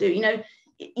important thing to do. You know,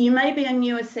 you may be a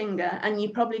newer singer and you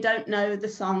probably don't know the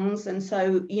songs. And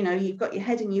so, you know, you've got your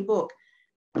head in your book.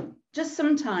 Just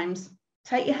sometimes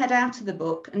take your head out of the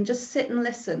book and just sit and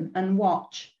listen and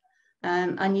watch.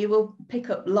 And you will pick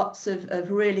up lots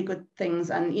of really good things.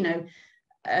 And, you know,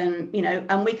 and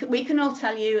we can all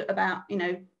tell you about, you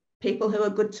know, people who are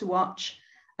good to watch.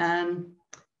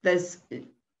 There's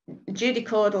Judy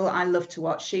Caudle, I love to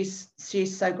watch. She's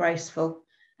so graceful.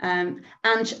 And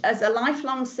as a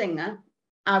lifelong singer,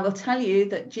 I will tell you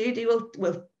that Judy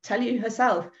will tell you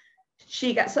herself,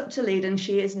 she gets up to lead and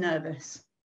she is nervous.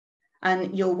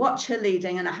 And you'll watch her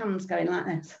leading and her hands going like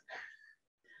this.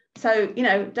 So, you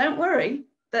know, don't worry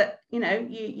that, you know,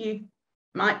 you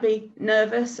might be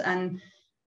nervous, and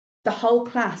the whole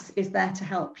class is there to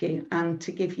help you and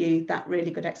to give you that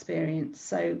really good experience.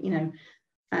 So, you know,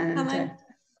 and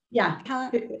yeah.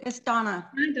 It's Donna.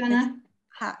 Hi,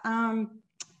 Donna.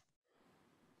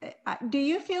 Do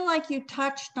you feel like you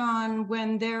touched on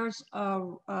when there's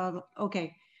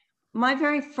okay, my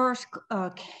very first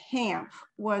camp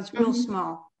was real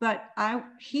small, but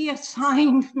he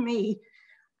assigned me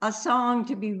a song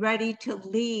to be ready to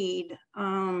lead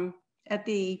at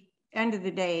the end of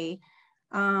the day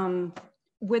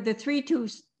with the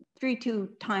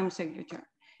 3/2 time signature.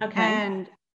 Okay. And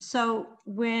so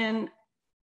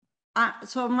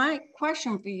so my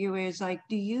question for you is, like,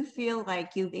 do you feel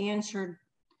like you've answered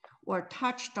or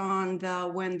touched on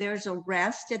when there's a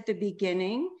rest at the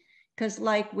beginning? Because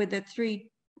like with a 3/2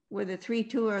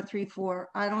 or 3/4,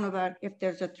 I don't know about if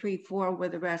there's a 3/4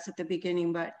 with a rest at the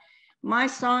beginning, but my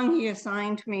song he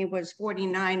assigned to me was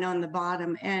 49 on the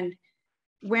bottom. And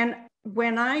when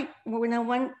I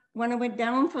went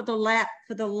down for the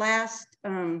last,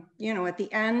 you know, at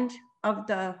the end of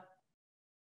the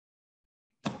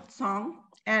song,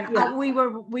 and we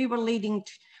were leading.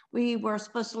 We were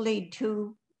supposed to lead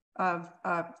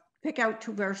pick out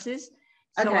 2 verses.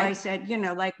 So Okay. I said, you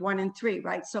know, like 1 and 3,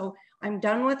 right? So I'm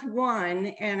done with 1,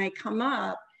 and I come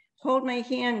up, hold my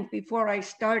hand before I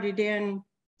started in,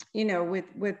 you know, with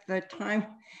the time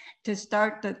to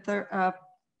start the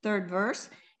third verse.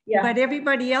 Yeah. But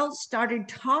everybody else started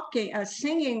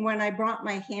singing when I brought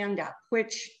my hand up,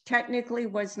 which technically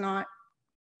was not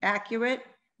accurate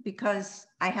because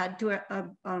I had to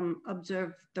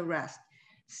observe the rest.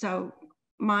 So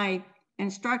my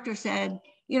instructor said,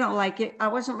 you know, like I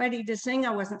wasn't ready to sing.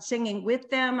 I wasn't singing with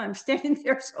them. I'm standing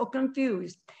there so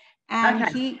confused. And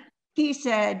he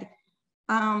said,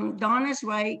 Donna's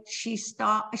right. She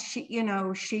stopped.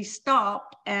 She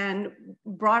stopped and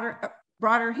brought her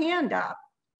hand up,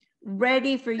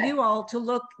 ready for you all to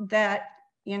look that,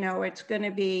 you know, it's going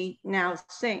to be now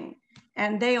sing.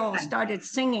 And they all started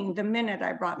singing the minute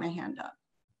I brought my hand up.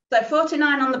 So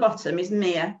 49 on the bottom is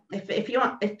Mia. If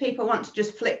people want to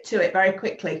just flip to it very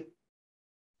quickly.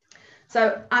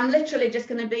 So I'm literally just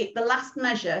going to be the last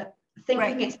measure,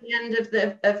 thinking it's the end of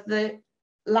the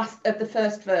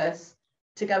first verse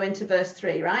to go into verse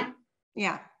 3, right?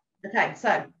 Yeah. Okay,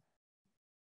 so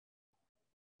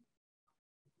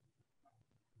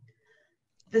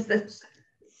there's the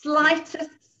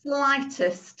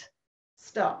slightest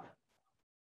stop.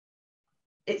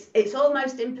 It's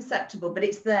almost imperceptible, but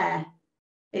it's there.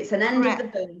 It's an end of the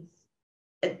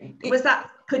verse.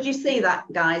 Could you see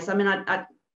that, guys? I mean, I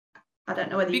don't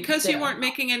know whether because you weren't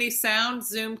making any sound,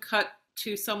 Zoom cut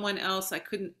to someone else. I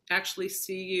couldn't actually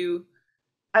see you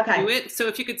do it. So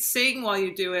if you could sing while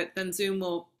you do it, then Zoom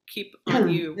will keep on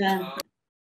you. Yeah.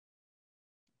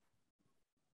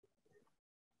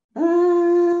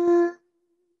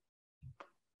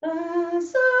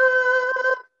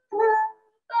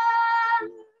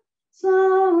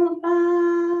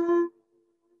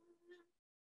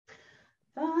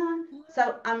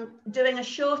 So I'm doing a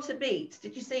shorter beat.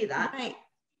 Did you see that? Right.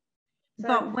 So,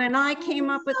 but when I came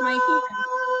up with my hand,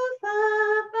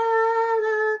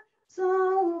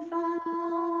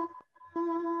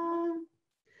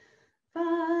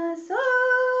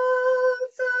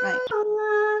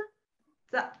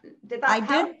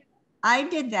 I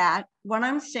did that. What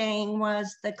I'm saying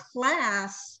was the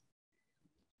class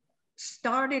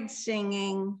started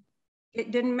singing.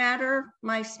 It didn't matter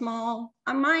my small,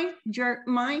 my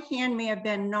hand may have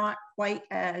been not quite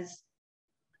as.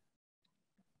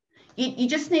 You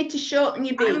just need to shorten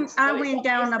your beats. I went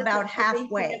down about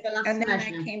halfway and then I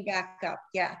came back up.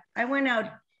 Yeah, I went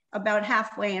out about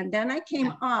halfway and then I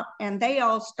came up and they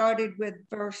all started with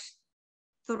verse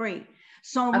 3.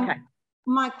 So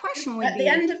my question would be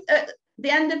at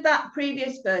the end of that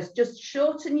previous verse, just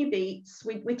shorten your beats.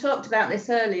 We talked about this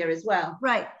earlier as well.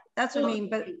 Right, that's what I mean.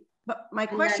 But my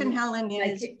question, Helen,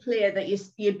 is make it clear that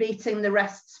you're beating the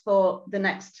rests for the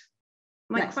next.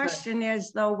 My question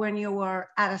is, though, when you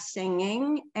are at a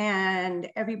singing and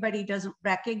everybody doesn't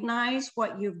recognize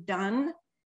what you've done,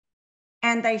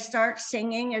 and they start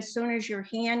singing as soon as your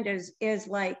hand is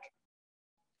like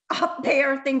up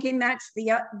there, thinking that's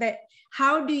that.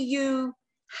 How do you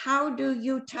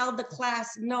tell the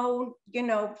class no? You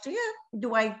know, do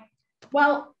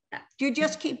you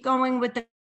just keep going with the?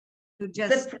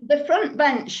 The front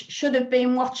bench should have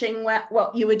been watching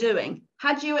what you were doing.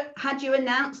 Had you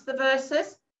announced the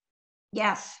verses?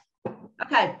 Yes.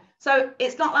 Okay, so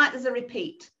it's not like there's a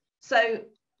repeat. So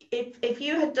if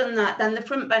you had done that, then the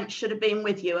front bench should have been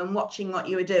with you and watching what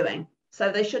you were doing.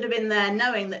 So they should have been there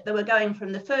knowing that they were going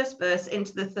from the first verse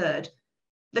into the third.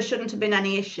 There shouldn't have been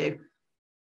any issue.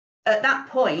 At that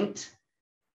point,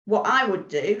 what I would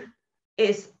do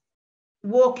is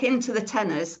walk into the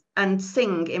tenors and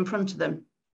sing in front of them.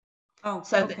 Oh,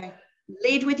 so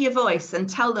lead with your voice and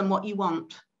tell them what you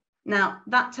want. Now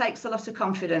that takes a lot of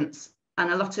confidence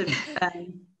and a lot of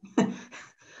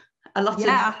look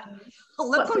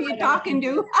who you're talking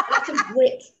to. A lot of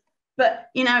wit.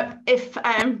 But you know, if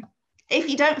if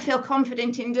you don't feel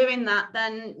confident in doing that,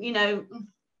 then, you know,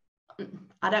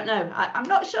 I don't know. I'm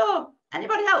not sure.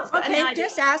 Anybody else got any Okay, idea?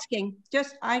 just asking.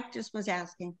 I just was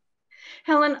asking.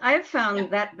 Helen, I've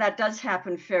found that does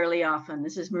happen fairly often.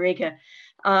 This is Marika.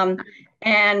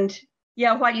 And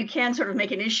yeah, while you can sort of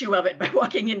make an issue of it by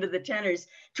walking into the tenors,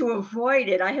 to avoid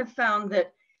it, I have found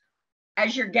that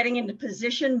as you're getting into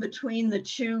position between the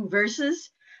two verses,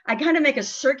 I kind of make a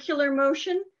circular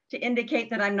motion to indicate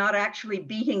that I'm not actually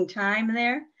beating time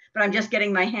there, but I'm just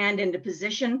getting my hand into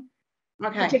position.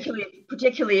 Okay.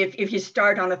 Particularly if you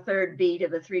start on a third beat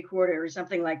of the 3/4 or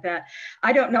something like that.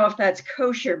 I don't know if that's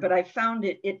kosher, but I found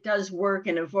it does work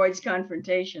and avoids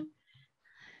confrontation.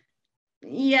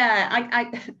 Yeah,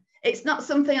 it's not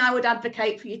something I would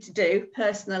advocate for you to do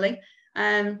personally.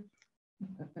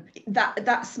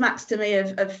 That smacks to me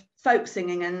of folk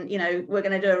singing, and you know, we're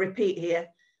going to do a repeat here.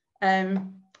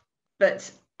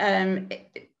 But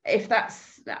if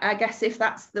that's, I guess if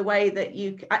that's the way that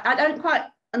you, I don't quite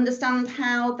understand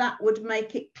how that would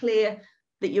make it clear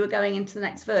that you were going into the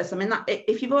next verse. I mean, that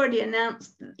if you've already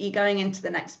announced that you're going into the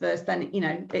next verse, then, you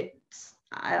know, it's,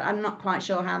 I'm not quite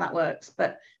sure how that works,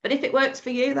 but if it works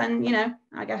for you, then, you know,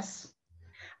 I guess.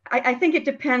 I think it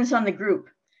depends on the group.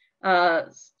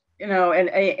 You know, and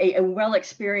a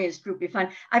well-experienced group, you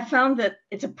find. I've found that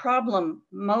it's a problem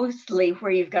mostly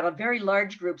where you've got a very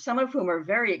large group, some of whom are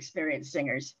very experienced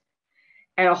singers,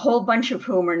 and a whole bunch of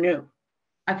whom are new.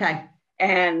 Okay.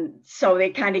 And so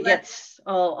it kind of gets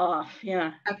all off,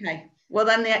 yeah. Okay. Well,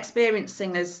 then the experienced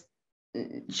singers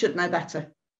should know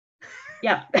better.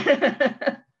 Yeah.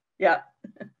 Yeah.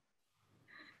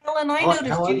 Helen, I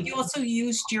noticed you also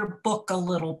used your book a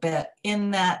little bit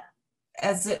in that,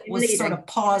 as it was sort of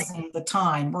pausing the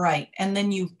time, right? And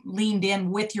then you leaned in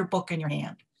with your book in your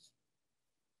hand.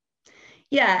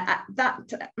 Yeah,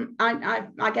 that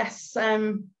I guess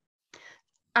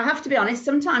I have to be honest,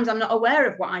 sometimes I'm not aware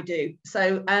of what I do.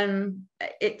 So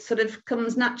it sort of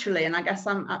comes naturally, and I guess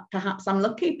perhaps I'm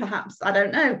lucky, perhaps I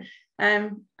don't know.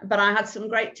 But I had some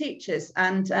great teachers,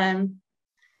 and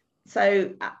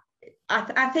so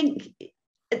I think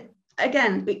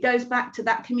again, it goes back to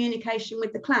that communication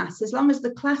with the class. As long as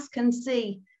the class can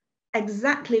see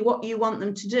exactly what you want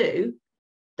them to do,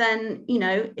 then, you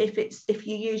know, if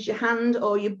you use your hand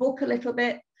or your book a little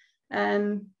bit,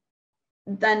 then,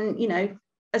 you know,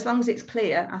 as long as it's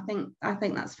clear, I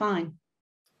think that's fine.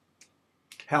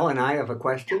 Helen, I have a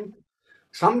question.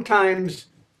 Sometimes,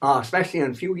 especially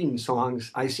in fuguing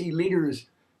songs, I see leaders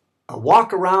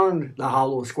walk around the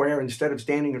hollow square instead of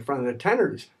standing in front of the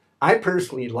tenors. I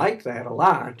personally like that a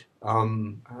lot.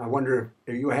 I wonder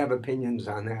if you have opinions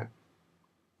on that.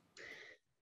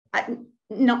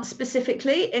 Not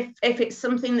specifically. If it's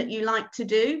something that you like to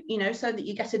do, you know, so that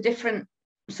you get a different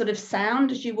sort of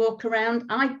sound as you walk around.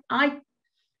 I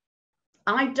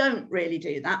don't really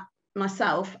do that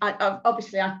myself.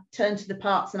 Obviously I turn to the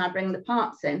parts and I bring the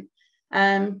parts in,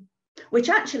 which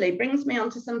actually brings me on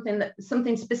to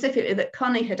something specifically that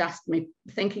Connie had asked me,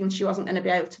 thinking she wasn't going to be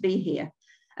able to be here.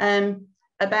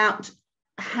 About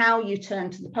how you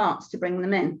turn to the parts to bring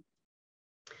them in.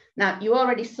 Now, you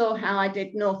already saw how I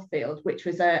did Northfield, which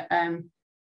was a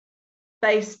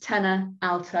bass, tenor,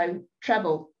 alto,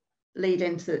 treble lead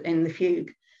in the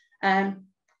fugue.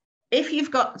 If you've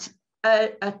got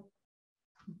a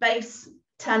bass,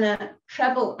 tenor,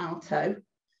 treble, alto,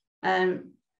 yeah,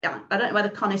 I don't know whether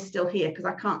Connie's still here because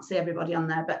I can't see everybody on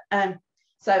there, but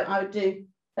so I would do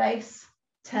bass,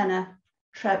 tenor,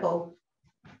 treble,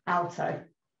 alto,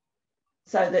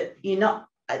 so that you're not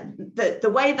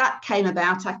the way that came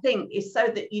about, I think, is so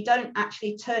that you don't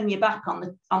actually turn your back on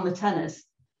the tenors,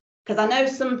 because I know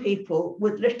some people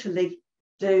would literally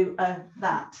do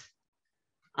that.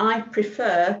 I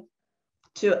prefer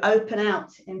to open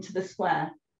out into the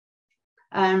square.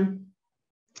 Thank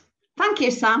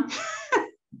you, Sam.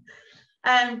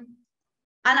 And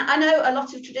I know a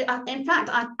lot of tradition. In fact,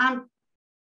 I'm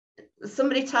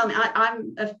somebody tell me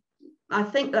I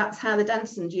think that's how the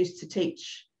Densons used to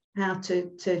teach how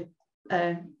to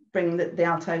bring the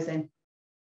altos in.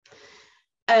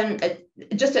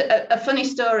 Just a funny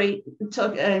story.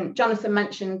 Jonathan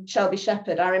mentioned Shelby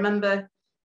Shepherd. I remember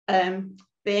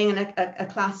being in a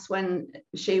class when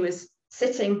she was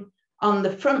sitting on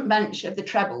the front bench of the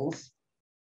trebles,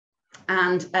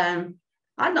 and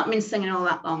I'd not been singing all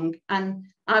that long, and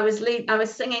I was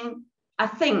singing. I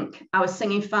think I was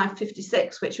singing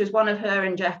 556, which was one of her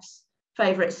and Jeff's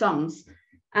favourite songs.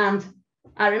 And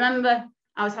I remember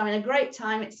I was having a great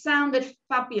time. It sounded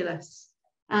fabulous.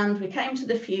 And we came to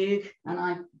the fugue, and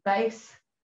I bass,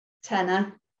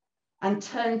 tenor, and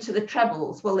turned to the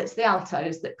trebles. Well, it's the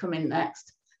altos that come in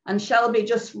next. And Shelby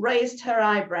just raised her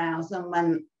eyebrows and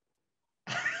went,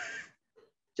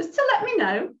 just to let me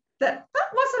know that that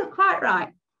wasn't quite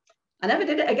right. I never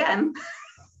did it again.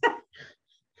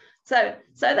 So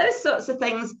those sorts of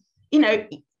things, you know,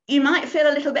 you might feel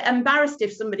a little bit embarrassed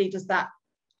if somebody does that.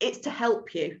 It's to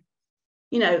help you,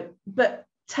 you know, but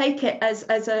take it as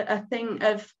a thing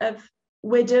of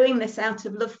we're doing this out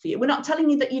of love for you. We're not telling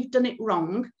you that you've done it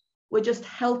wrong. We're just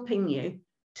helping you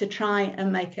to try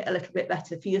and make it a little bit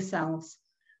better for yourselves.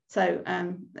 So,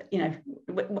 you know,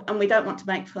 and we don't want to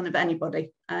make fun of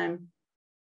anybody. I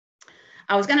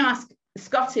was going to ask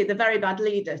Scotty, the very bad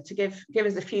leader, to give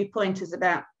us a few pointers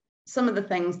about some of the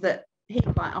things that he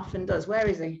quite often does. Where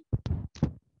is he?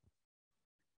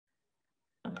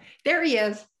 There he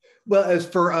is. Well, as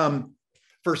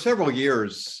for several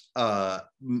years,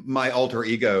 my alter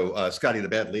ego, Scotty the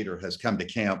Bad Leader, has come to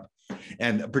camp,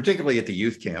 and particularly at the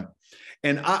youth camp.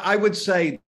 And I would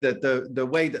say that the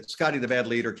way that Scotty the Bad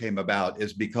Leader came about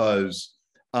is because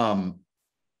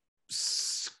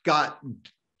Scott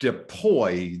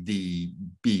DePoy, the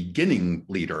beginning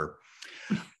leader,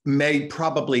 made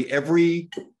probably every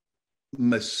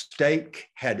mistake,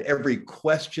 had every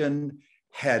question,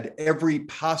 had every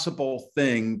possible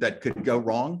thing that could go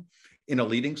wrong in a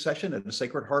leading session at a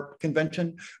Sacred Heart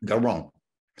convention go wrong,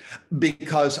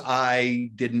 because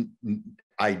I didn't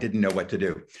know what to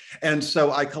do. And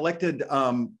so I collected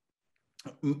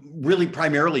really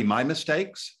primarily my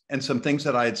mistakes and some things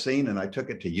that I had seen, and I took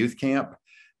it to youth camp.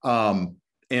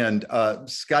 And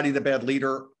Scotty the Bad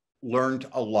Leader learned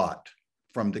a lot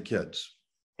from the kids,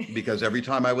 because every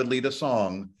time I would lead a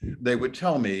song, they would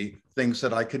tell me things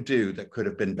that I could do that could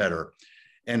have been better.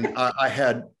 And I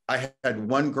had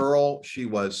one girl, she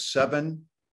was 7.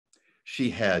 She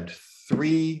had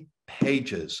 3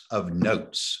 pages of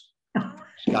notes.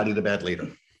 Scotty the Bad Leader,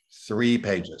 3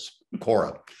 pages,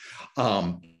 Cora,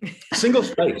 single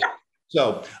space.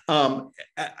 So,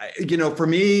 you know, for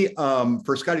me,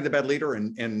 for Scotty the Bad Leader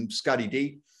and Scotty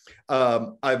D,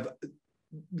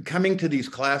 coming to these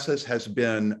classes has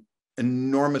been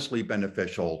enormously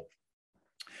beneficial,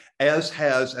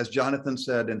 as Jonathan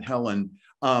said, and Helen,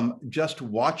 just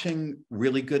watching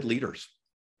really good leaders,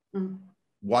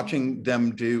 watching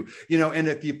them do, you know, and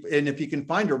if you can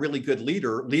find a really good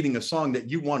leader leading a song that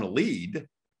you want to lead,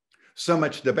 so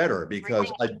much the better,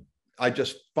 because I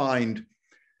just find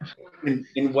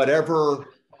in whatever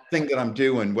thing that I'm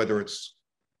doing, whether it's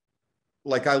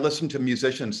like I listen to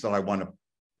musicians that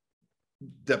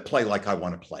play like I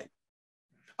want to play.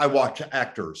 I watch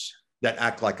actors that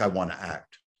act like I want to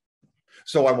act.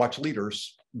 So I watch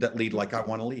leaders that lead like I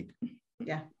want to lead.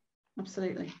 Yeah,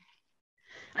 absolutely.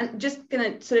 And just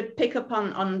going to sort of pick up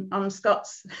on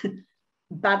Scott's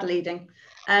bad leading.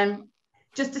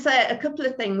 Just to say a couple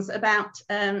of things about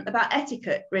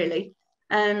etiquette, really.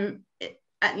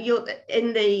 You'll,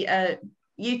 in the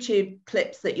YouTube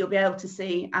clips that you'll be able to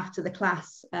see after the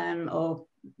class or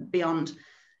beyond,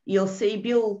 you'll see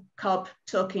Buell Cobb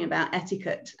talking about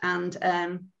etiquette. And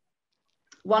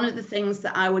one of the things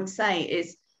that I would say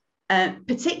is,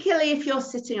 particularly if you're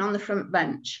sitting on the front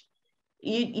bench,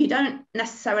 you don't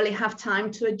necessarily have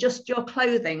time to adjust your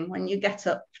clothing when you get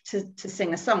up to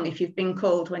sing a song if you've been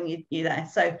called when you're there.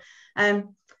 So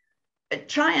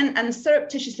try and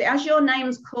surreptitiously, as your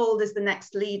name's called as the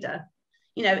next leader,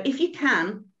 you know, if you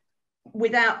can,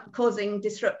 without causing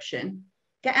disruption,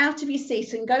 get out of your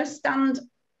seat and go stand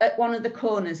at one of the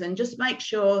corners and just make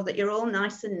sure that you're all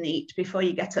nice and neat before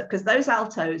you get up, because those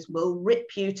altos will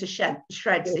rip you to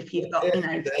shreds if you've got, you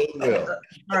know,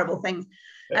 horrible things.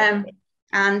 So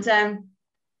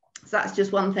that's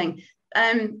just one thing.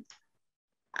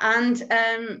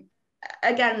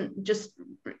 Again, just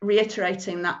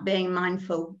reiterating that being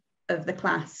mindful of the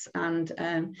class.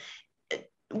 And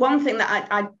one thing that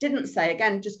I didn't say,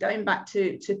 again, just going back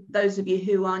to those of you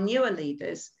who are newer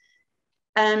leaders,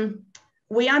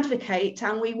 we advocate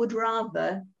and we would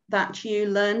rather that you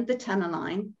learned the tenor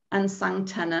line and sang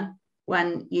tenor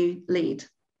when you lead.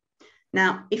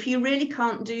 Now, if you really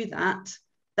can't do that,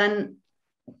 then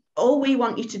all we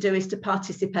want you to do is to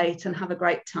participate and have a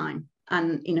great time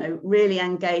and, you know, really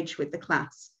engage with the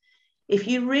class. If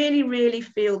you really, really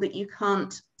feel that you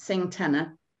can't sing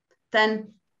tenor,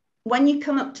 then when you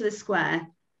come up to the square,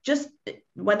 just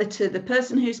whether to the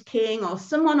person who's keying or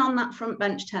someone on that front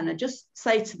bench tenor, just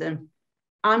say to them,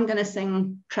 I'm going to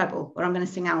sing treble or I'm going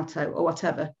to sing alto or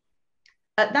whatever.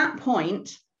 At that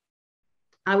point,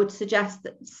 I would suggest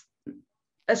that,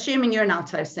 assuming you're an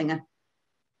alto singer,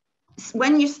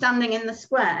 when you're standing in the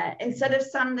square, instead of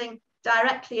standing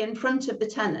directly in front of the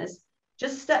tenors,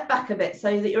 just step back a bit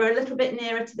so that you're a little bit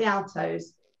nearer to the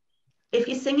altos. If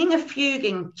you're singing a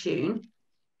fuguing tune,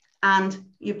 and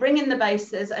you bring in the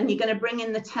basses and you're going to bring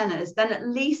in the tenors, then at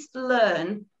least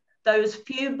learn those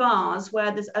few bars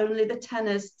where there's only the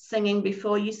tenors singing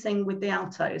before you sing with the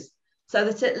altos. So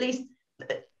that at least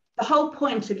the whole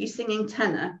point of you singing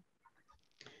tenor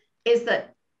is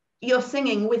that you're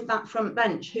singing with that front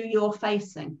bench who you're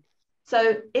facing.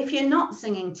 So if you're not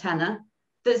singing tenor,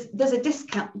 there's a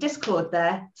discord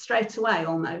there straight away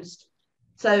almost.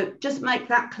 So just make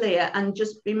that clear and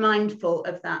just be mindful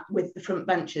of that with the front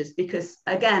benches, because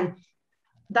again,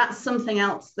 that's something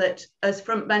else that as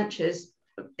front benches,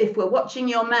 if we're watching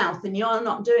your mouth and you're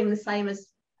not doing the same as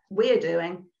we're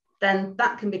doing, then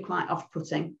that can be quite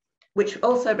off-putting, which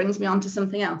also brings me on to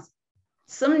something else.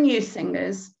 Some new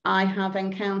singers I have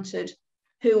encountered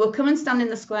who will come and stand in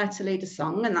the square to lead a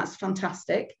song, and that's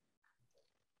fantastic.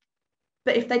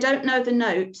 But if they don't know the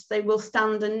notes, they will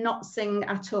stand and not sing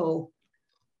at all.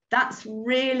 That's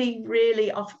really,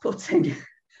 really off-putting.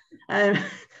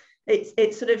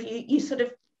 It's sort of, you sort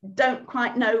of don't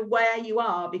quite know where you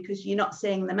are because you're not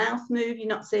seeing the mouth move, you're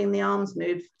not seeing the arms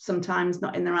move, sometimes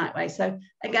not in the right way. So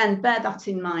again, bear that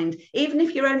in mind. Even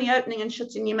if you're only opening and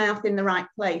shutting your mouth in the right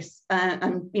place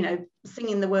and, you know,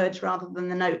 singing the words rather than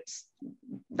the notes,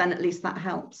 then at least that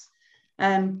helps.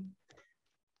 I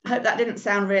hope that didn't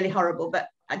sound really horrible, but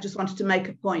I just wanted to make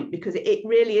a point because it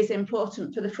really is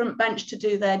important for the front bench to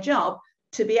do their job,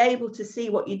 to be able to see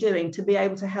what you're doing, to be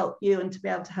able to help you and to be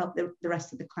able to help the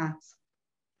rest of the class.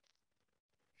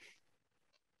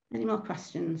 Any more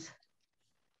questions?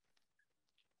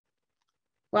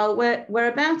 Well, we're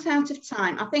about out of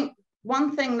time. I think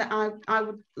one thing that I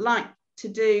would like to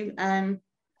do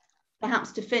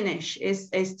perhaps to finish is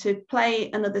to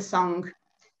play another song.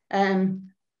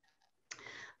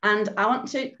 And I want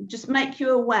to just make you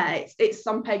aware, it's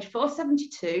on page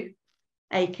 472,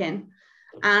 Aiken.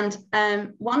 And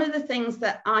one of the things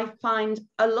that I find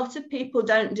a lot of people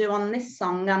don't do on this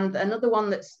song, and another one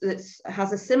that's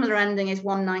has a similar ending, is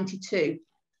 192.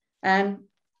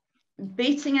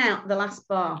 Beating out the last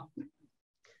bar.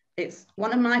 It's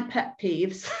one of my pet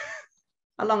peeves,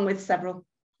 along with several.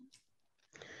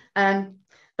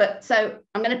 But so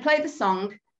I'm going to play the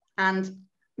song and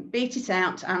beat it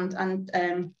out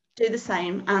and do the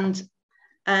same, and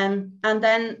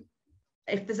then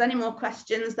if there's any more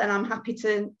questions, then I'm happy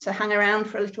to hang around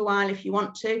for a little while if you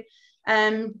want to.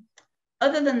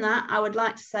 Other than that, I would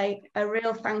like to say a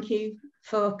real thank you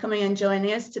for coming and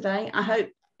joining us today. I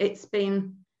hope it's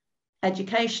been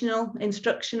educational,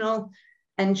 instructional,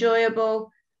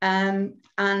 enjoyable, and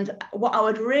what I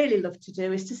would really love to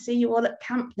do is to see you all at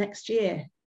camp next year.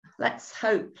 Let's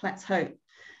hope.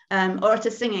 Or at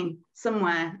a singing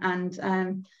somewhere.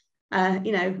 And,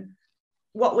 you know,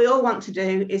 what we all want to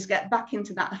do is get back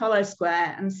into that hollow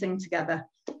square and sing together.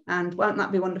 And won't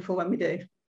that be wonderful when we do?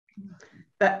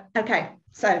 But okay,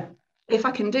 so if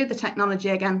I can do the technology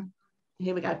again,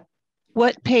 here we go.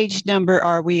 What page number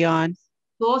are we on?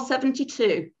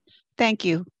 472. Thank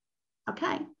you.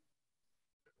 Okay.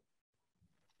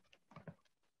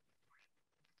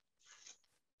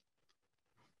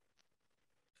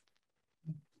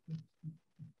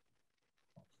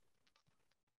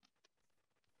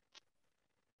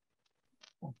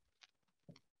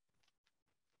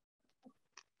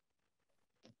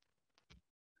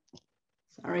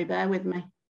 Sorry, bear with me.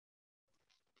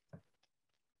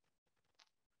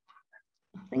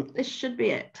 I think this should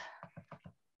be it.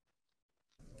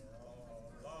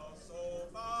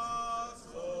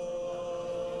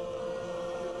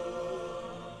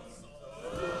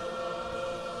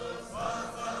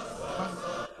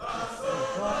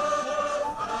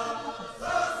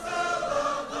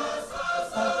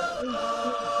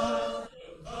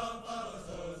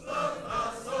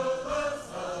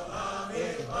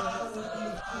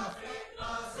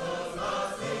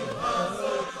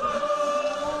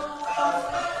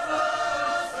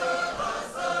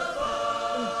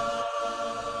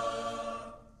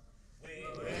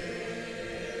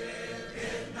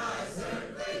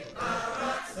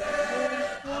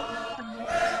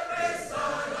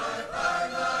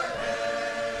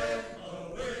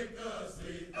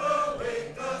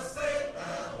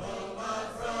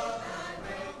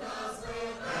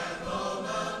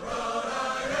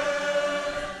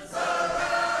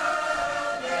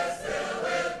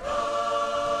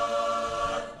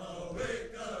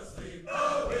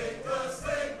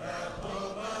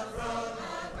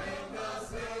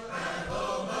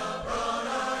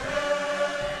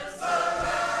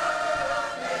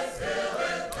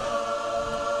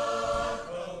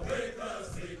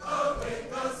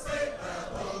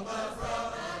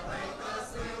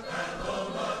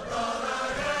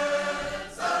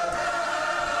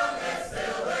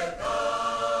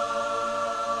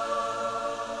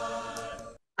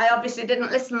 I obviously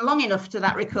didn't listen long enough to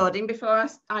that recording before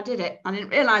I did it. I didn't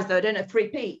realise though I didn't have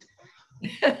repeat.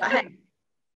 But hey.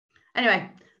 Anyway,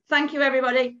 thank you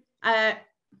everybody.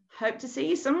 Hope to see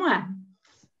you somewhere.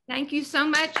 Thank you so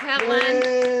much, Helen.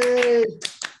 Yay!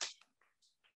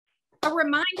 A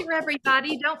reminder,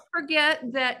 everybody, don't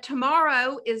forget that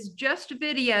tomorrow is just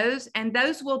videos, and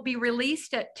those will be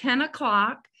released at 10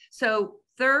 o'clock. So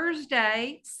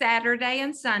Thursday, Saturday,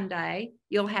 and Sunday,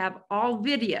 you'll have all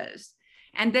videos.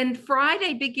 And then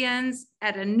Friday begins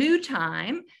at a new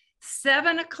time,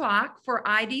 7 o'clock for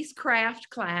Idy's craft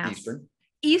class,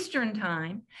 Eastern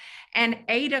time, and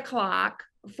 8 o'clock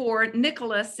for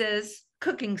Nicholas's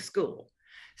cooking school.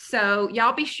 So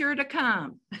y'all be sure to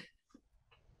come.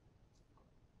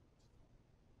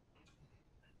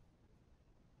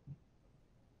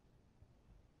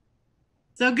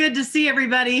 So good to see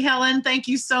everybody. Helen, thank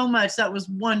you so much. That was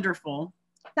wonderful.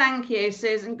 Thank you,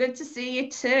 Susan. Good to see you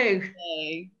too.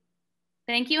 Okay.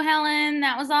 Thank you, Helen.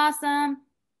 That was awesome.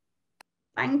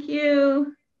 Thank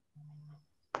you.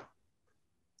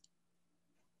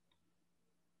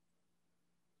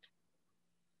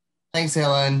 Thanks,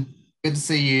 Helen. Good to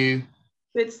see you.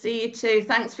 Good to see you too.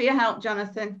 Thanks for your help,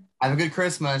 Jonathan. Have a good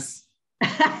Christmas.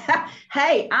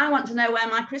 Hey, I want to know where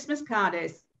my Christmas card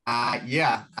is.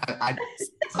 Yeah, I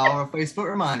saw a Facebook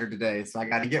reminder today, so I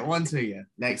got to get one to you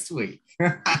next week.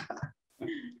 If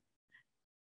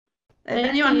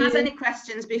anyone has any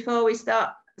questions before we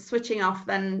start switching off,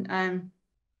 then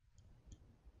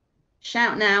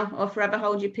shout now or forever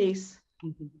hold your peace.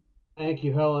 Thank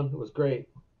you, Helen. It was great. It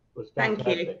was fantastic.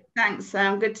 Thank you. Thanks,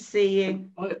 Sam. Good to see you.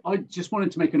 I just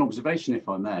wanted to make an observation, if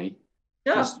I may.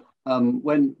 Sure. Just,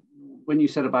 when you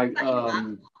said about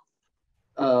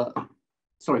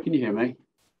sorry, can you hear me?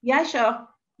 Yeah, sure.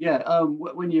 Yeah,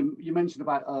 when you mentioned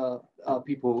about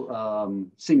people,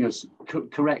 singers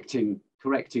correcting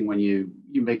when you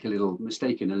make a little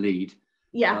mistake in a lead.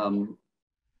 Yeah.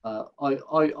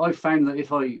 I found that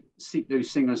if I seek those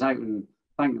singers out and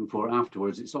thank them for it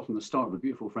afterwards, it's often the start of a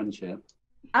beautiful friendship.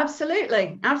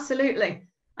 Absolutely, absolutely.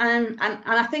 And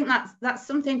I think that's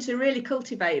something to really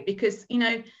cultivate, because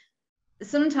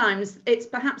sometimes it's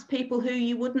perhaps people who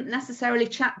you wouldn't necessarily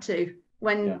chat to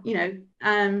when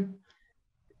and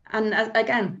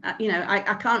again,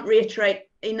 I can't reiterate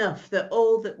enough that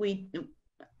all that we do,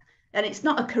 and it's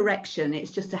not a correction,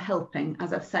 it's just a helping,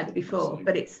 as I've said before.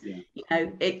 But it's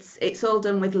it's all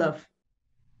done with love.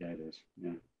 Yeah, it is.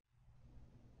 Yeah.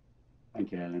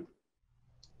 Thank you, Helen.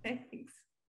 Thanks.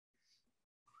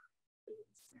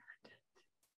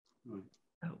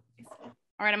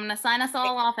 All right, I'm going to sign us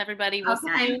all off, everybody. We'll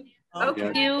see you.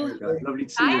 Okay. Lovely to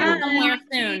see you. Somewhere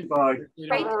soon. Bye.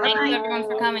 Great. Thank you, everyone,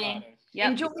 for coming.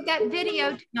 Yep. Enjoy that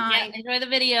video tonight. Yeah, enjoy the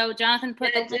video. Jonathan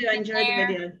put the link in enjoy there.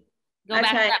 the video. Go back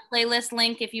to that playlist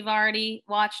link if you've already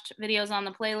watched videos on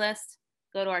the playlist.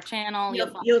 Go to our channel.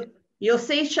 You'll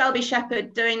see Shelby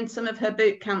Shepherd doing some of her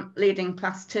boot camp leading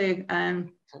class too. So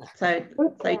that'd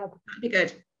be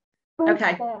good.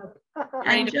 Okay.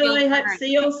 Enjoy. Hope to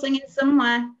see you all singing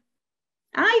somewhere.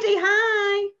 Heidi,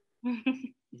 hi.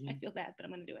 I feel bad, but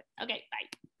I'm going to do it. Okay, bye.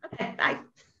 Okay, bye.